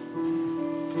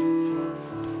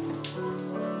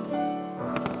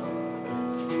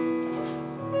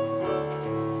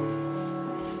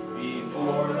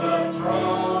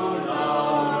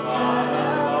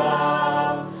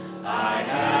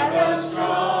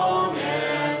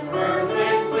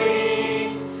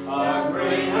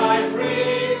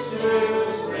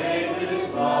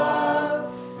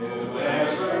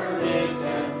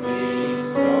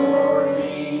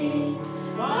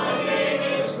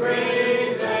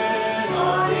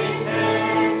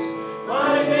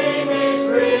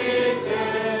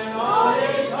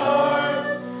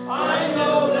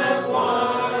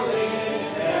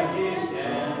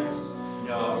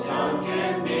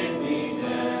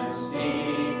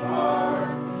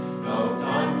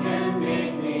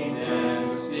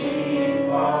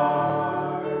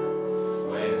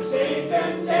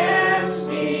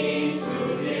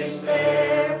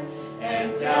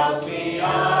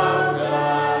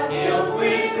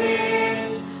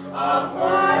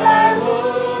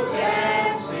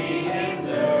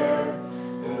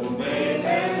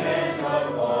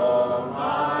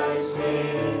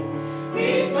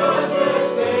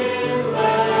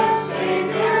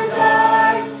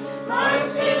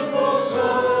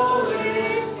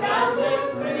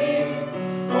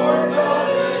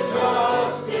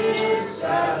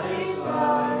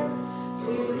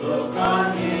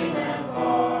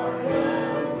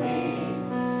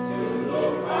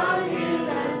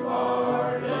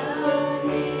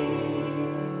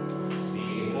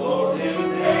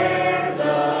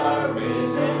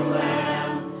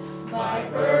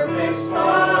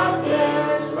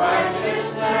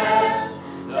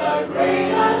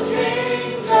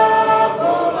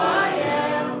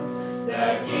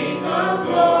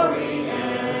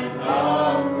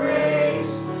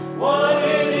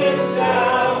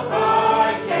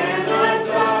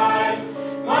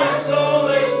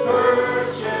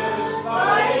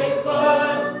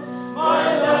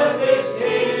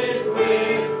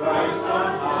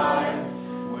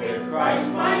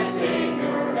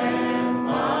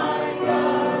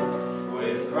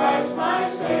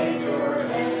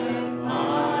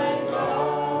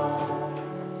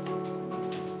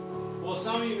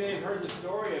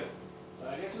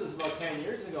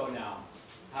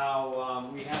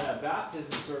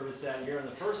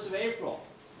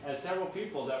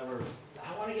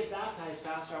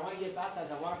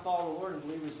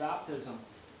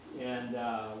 And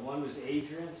one was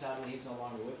Adrian. Sadly, he's no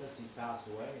longer with us. He's passed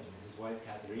away, and his wife,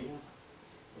 Katharina.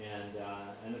 And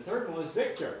the third one was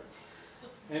Victor.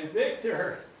 And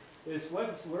Victor is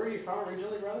where are you from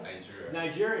originally, brother? Nigeria.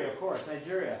 Nigeria, of course,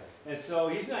 Nigeria. And so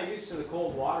he's not used to the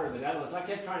cold water in the Netherlands. I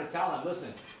kept trying to tell him,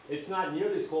 listen, it's not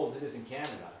nearly as cold as it is in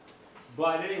Canada.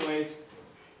 But anyways,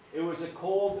 it was a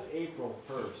cold April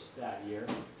 1st that year.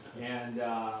 And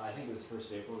I think it was 1st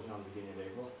of April. It was around the beginning of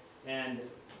April. And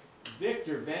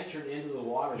Victor ventured into the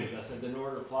water with us at the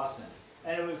Noorderplassen.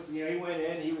 And it was, he went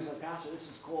in, he was like, Pastor, this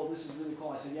is cold, this is really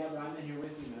cold. I said, yeah, but I'm in here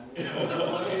with you, man.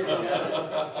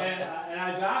 And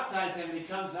I baptized him, and he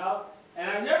comes out, and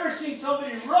I've never seen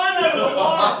somebody run out of the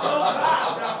water so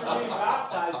fast after being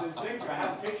baptized as Victor. I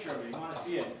have a picture of him. You want to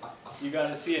see it? You got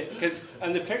to see it. Because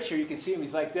on the picture, you can see him,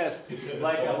 he's like this,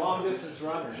 like a long-distance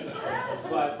runner.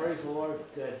 But praise the Lord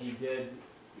that he did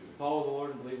follow the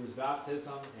Lord and believe his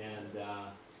baptism. And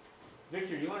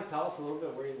Victor, do you want to tell us a little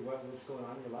bit what's going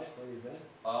on in your life, where you've been?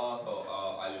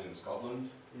 I live in Scotland.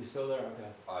 You're still there? Okay.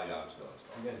 Yeah, I'm still in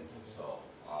Scotland. Okay. So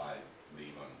I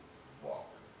live and walk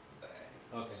there.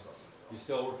 Okay. Scotland, so. You're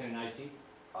still working in IT?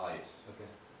 Yes. Okay.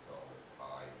 So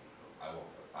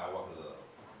I work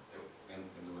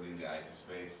within the IT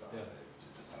space as a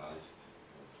business analyst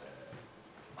with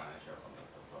financial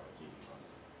authority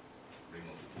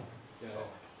remotely. Yeah. So,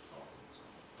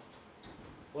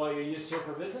 well, you're just here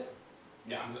for a visit?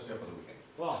 yeah, I'm just here for the weekend.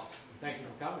 Well, thank you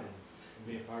for coming and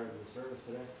being part of the service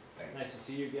today. Thanks. Nice to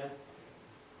see you again.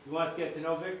 You want to get to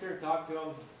know Victor, talk to him,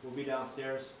 we'll be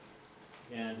downstairs.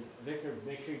 And Victor,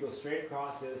 make sure you go straight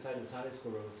across the other side of the Sunday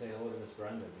school room and say hello to Miss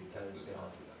Brenda, because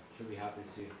she'll be happy to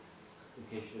see you in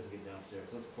case she doesn't get downstairs.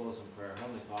 Let's close in prayer.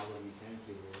 Heavenly Father, we thank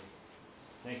you, Lord.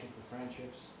 Thank you for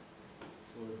friendships.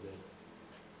 Lord, that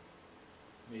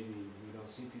maybe we don't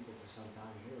see people for some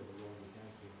time here, but Lord, we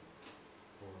thank you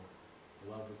for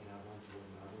the love we can have one toward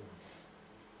another.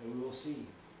 And we will see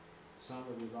some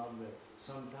that we love, that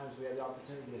sometimes we have the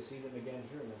opportunity to see them again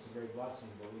here, and that's a great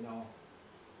blessing, but we know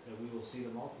that we will see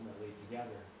them ultimately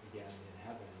together again in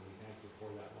heaven. And we thank you for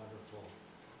that wonderful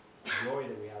joy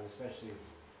that we have, especially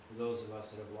for those of us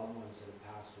that have loved ones that have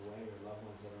passed away, or loved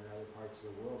ones that are in other parts parts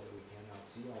of the world that we cannot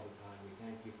see all the time. We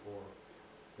thank you for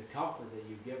the comfort that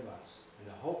you give us and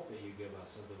the hope that you give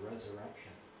us of the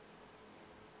resurrection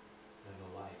and the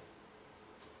life.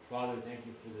 Father, thank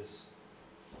you for this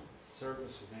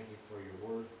service. We thank you for your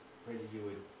word. Pray that you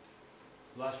would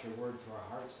bless your word to our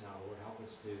hearts now, Lord. Help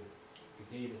us to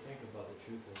continue to think about the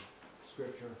truth of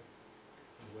Scripture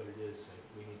and what it is that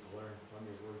we need to learn from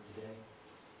your word today.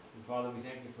 And Father, we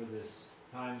thank you for this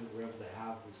time that we're able to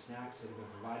have, the snacks that have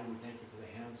been provided. We thank you for the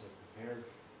hands that prepared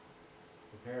it.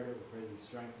 We pray that you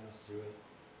strengthen us through it.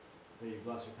 Pray you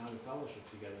bless our time of fellowship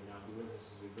together now. Be with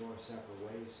us as we go our separate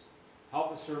ways.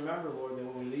 Help us to remember, Lord, that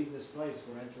when we leave this place,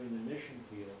 we're entering the mission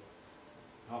field.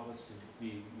 Help us to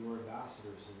be your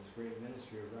ambassadors in this great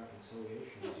ministry of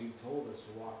reconciliation, as you've told us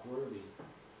to walk worthy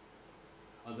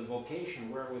of the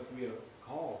vocation wherewith we are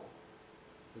called.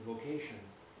 The vocation.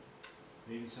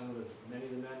 Maybe many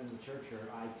of the men in the church are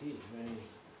IT. Many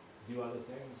do other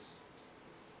things.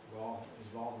 We're all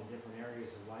involved in different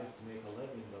areas of life to make a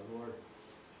living. But Lord,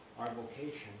 our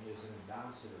vocation is an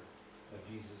ambassador of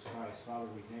Jesus Christ. Father,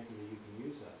 we thank you that you can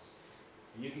use us.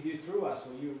 And you can do through us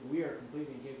what we are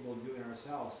completely incapable of doing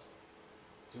ourselves,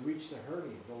 to reach the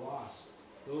hurting, the lost,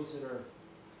 those that are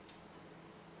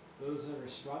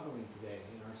struggling today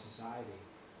in our society,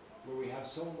 where we have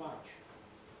so much,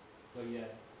 but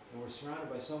yet, and we're surrounded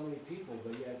by so many people,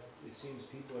 but yet it seems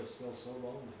people are still so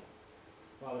lonely.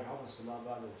 Father, help us to love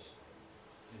others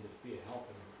and to be a help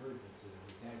and encouragement to them.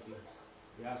 We thank you.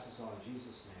 We ask this all in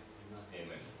Jesus' name.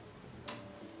 Amen.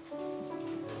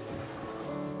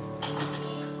 Amen.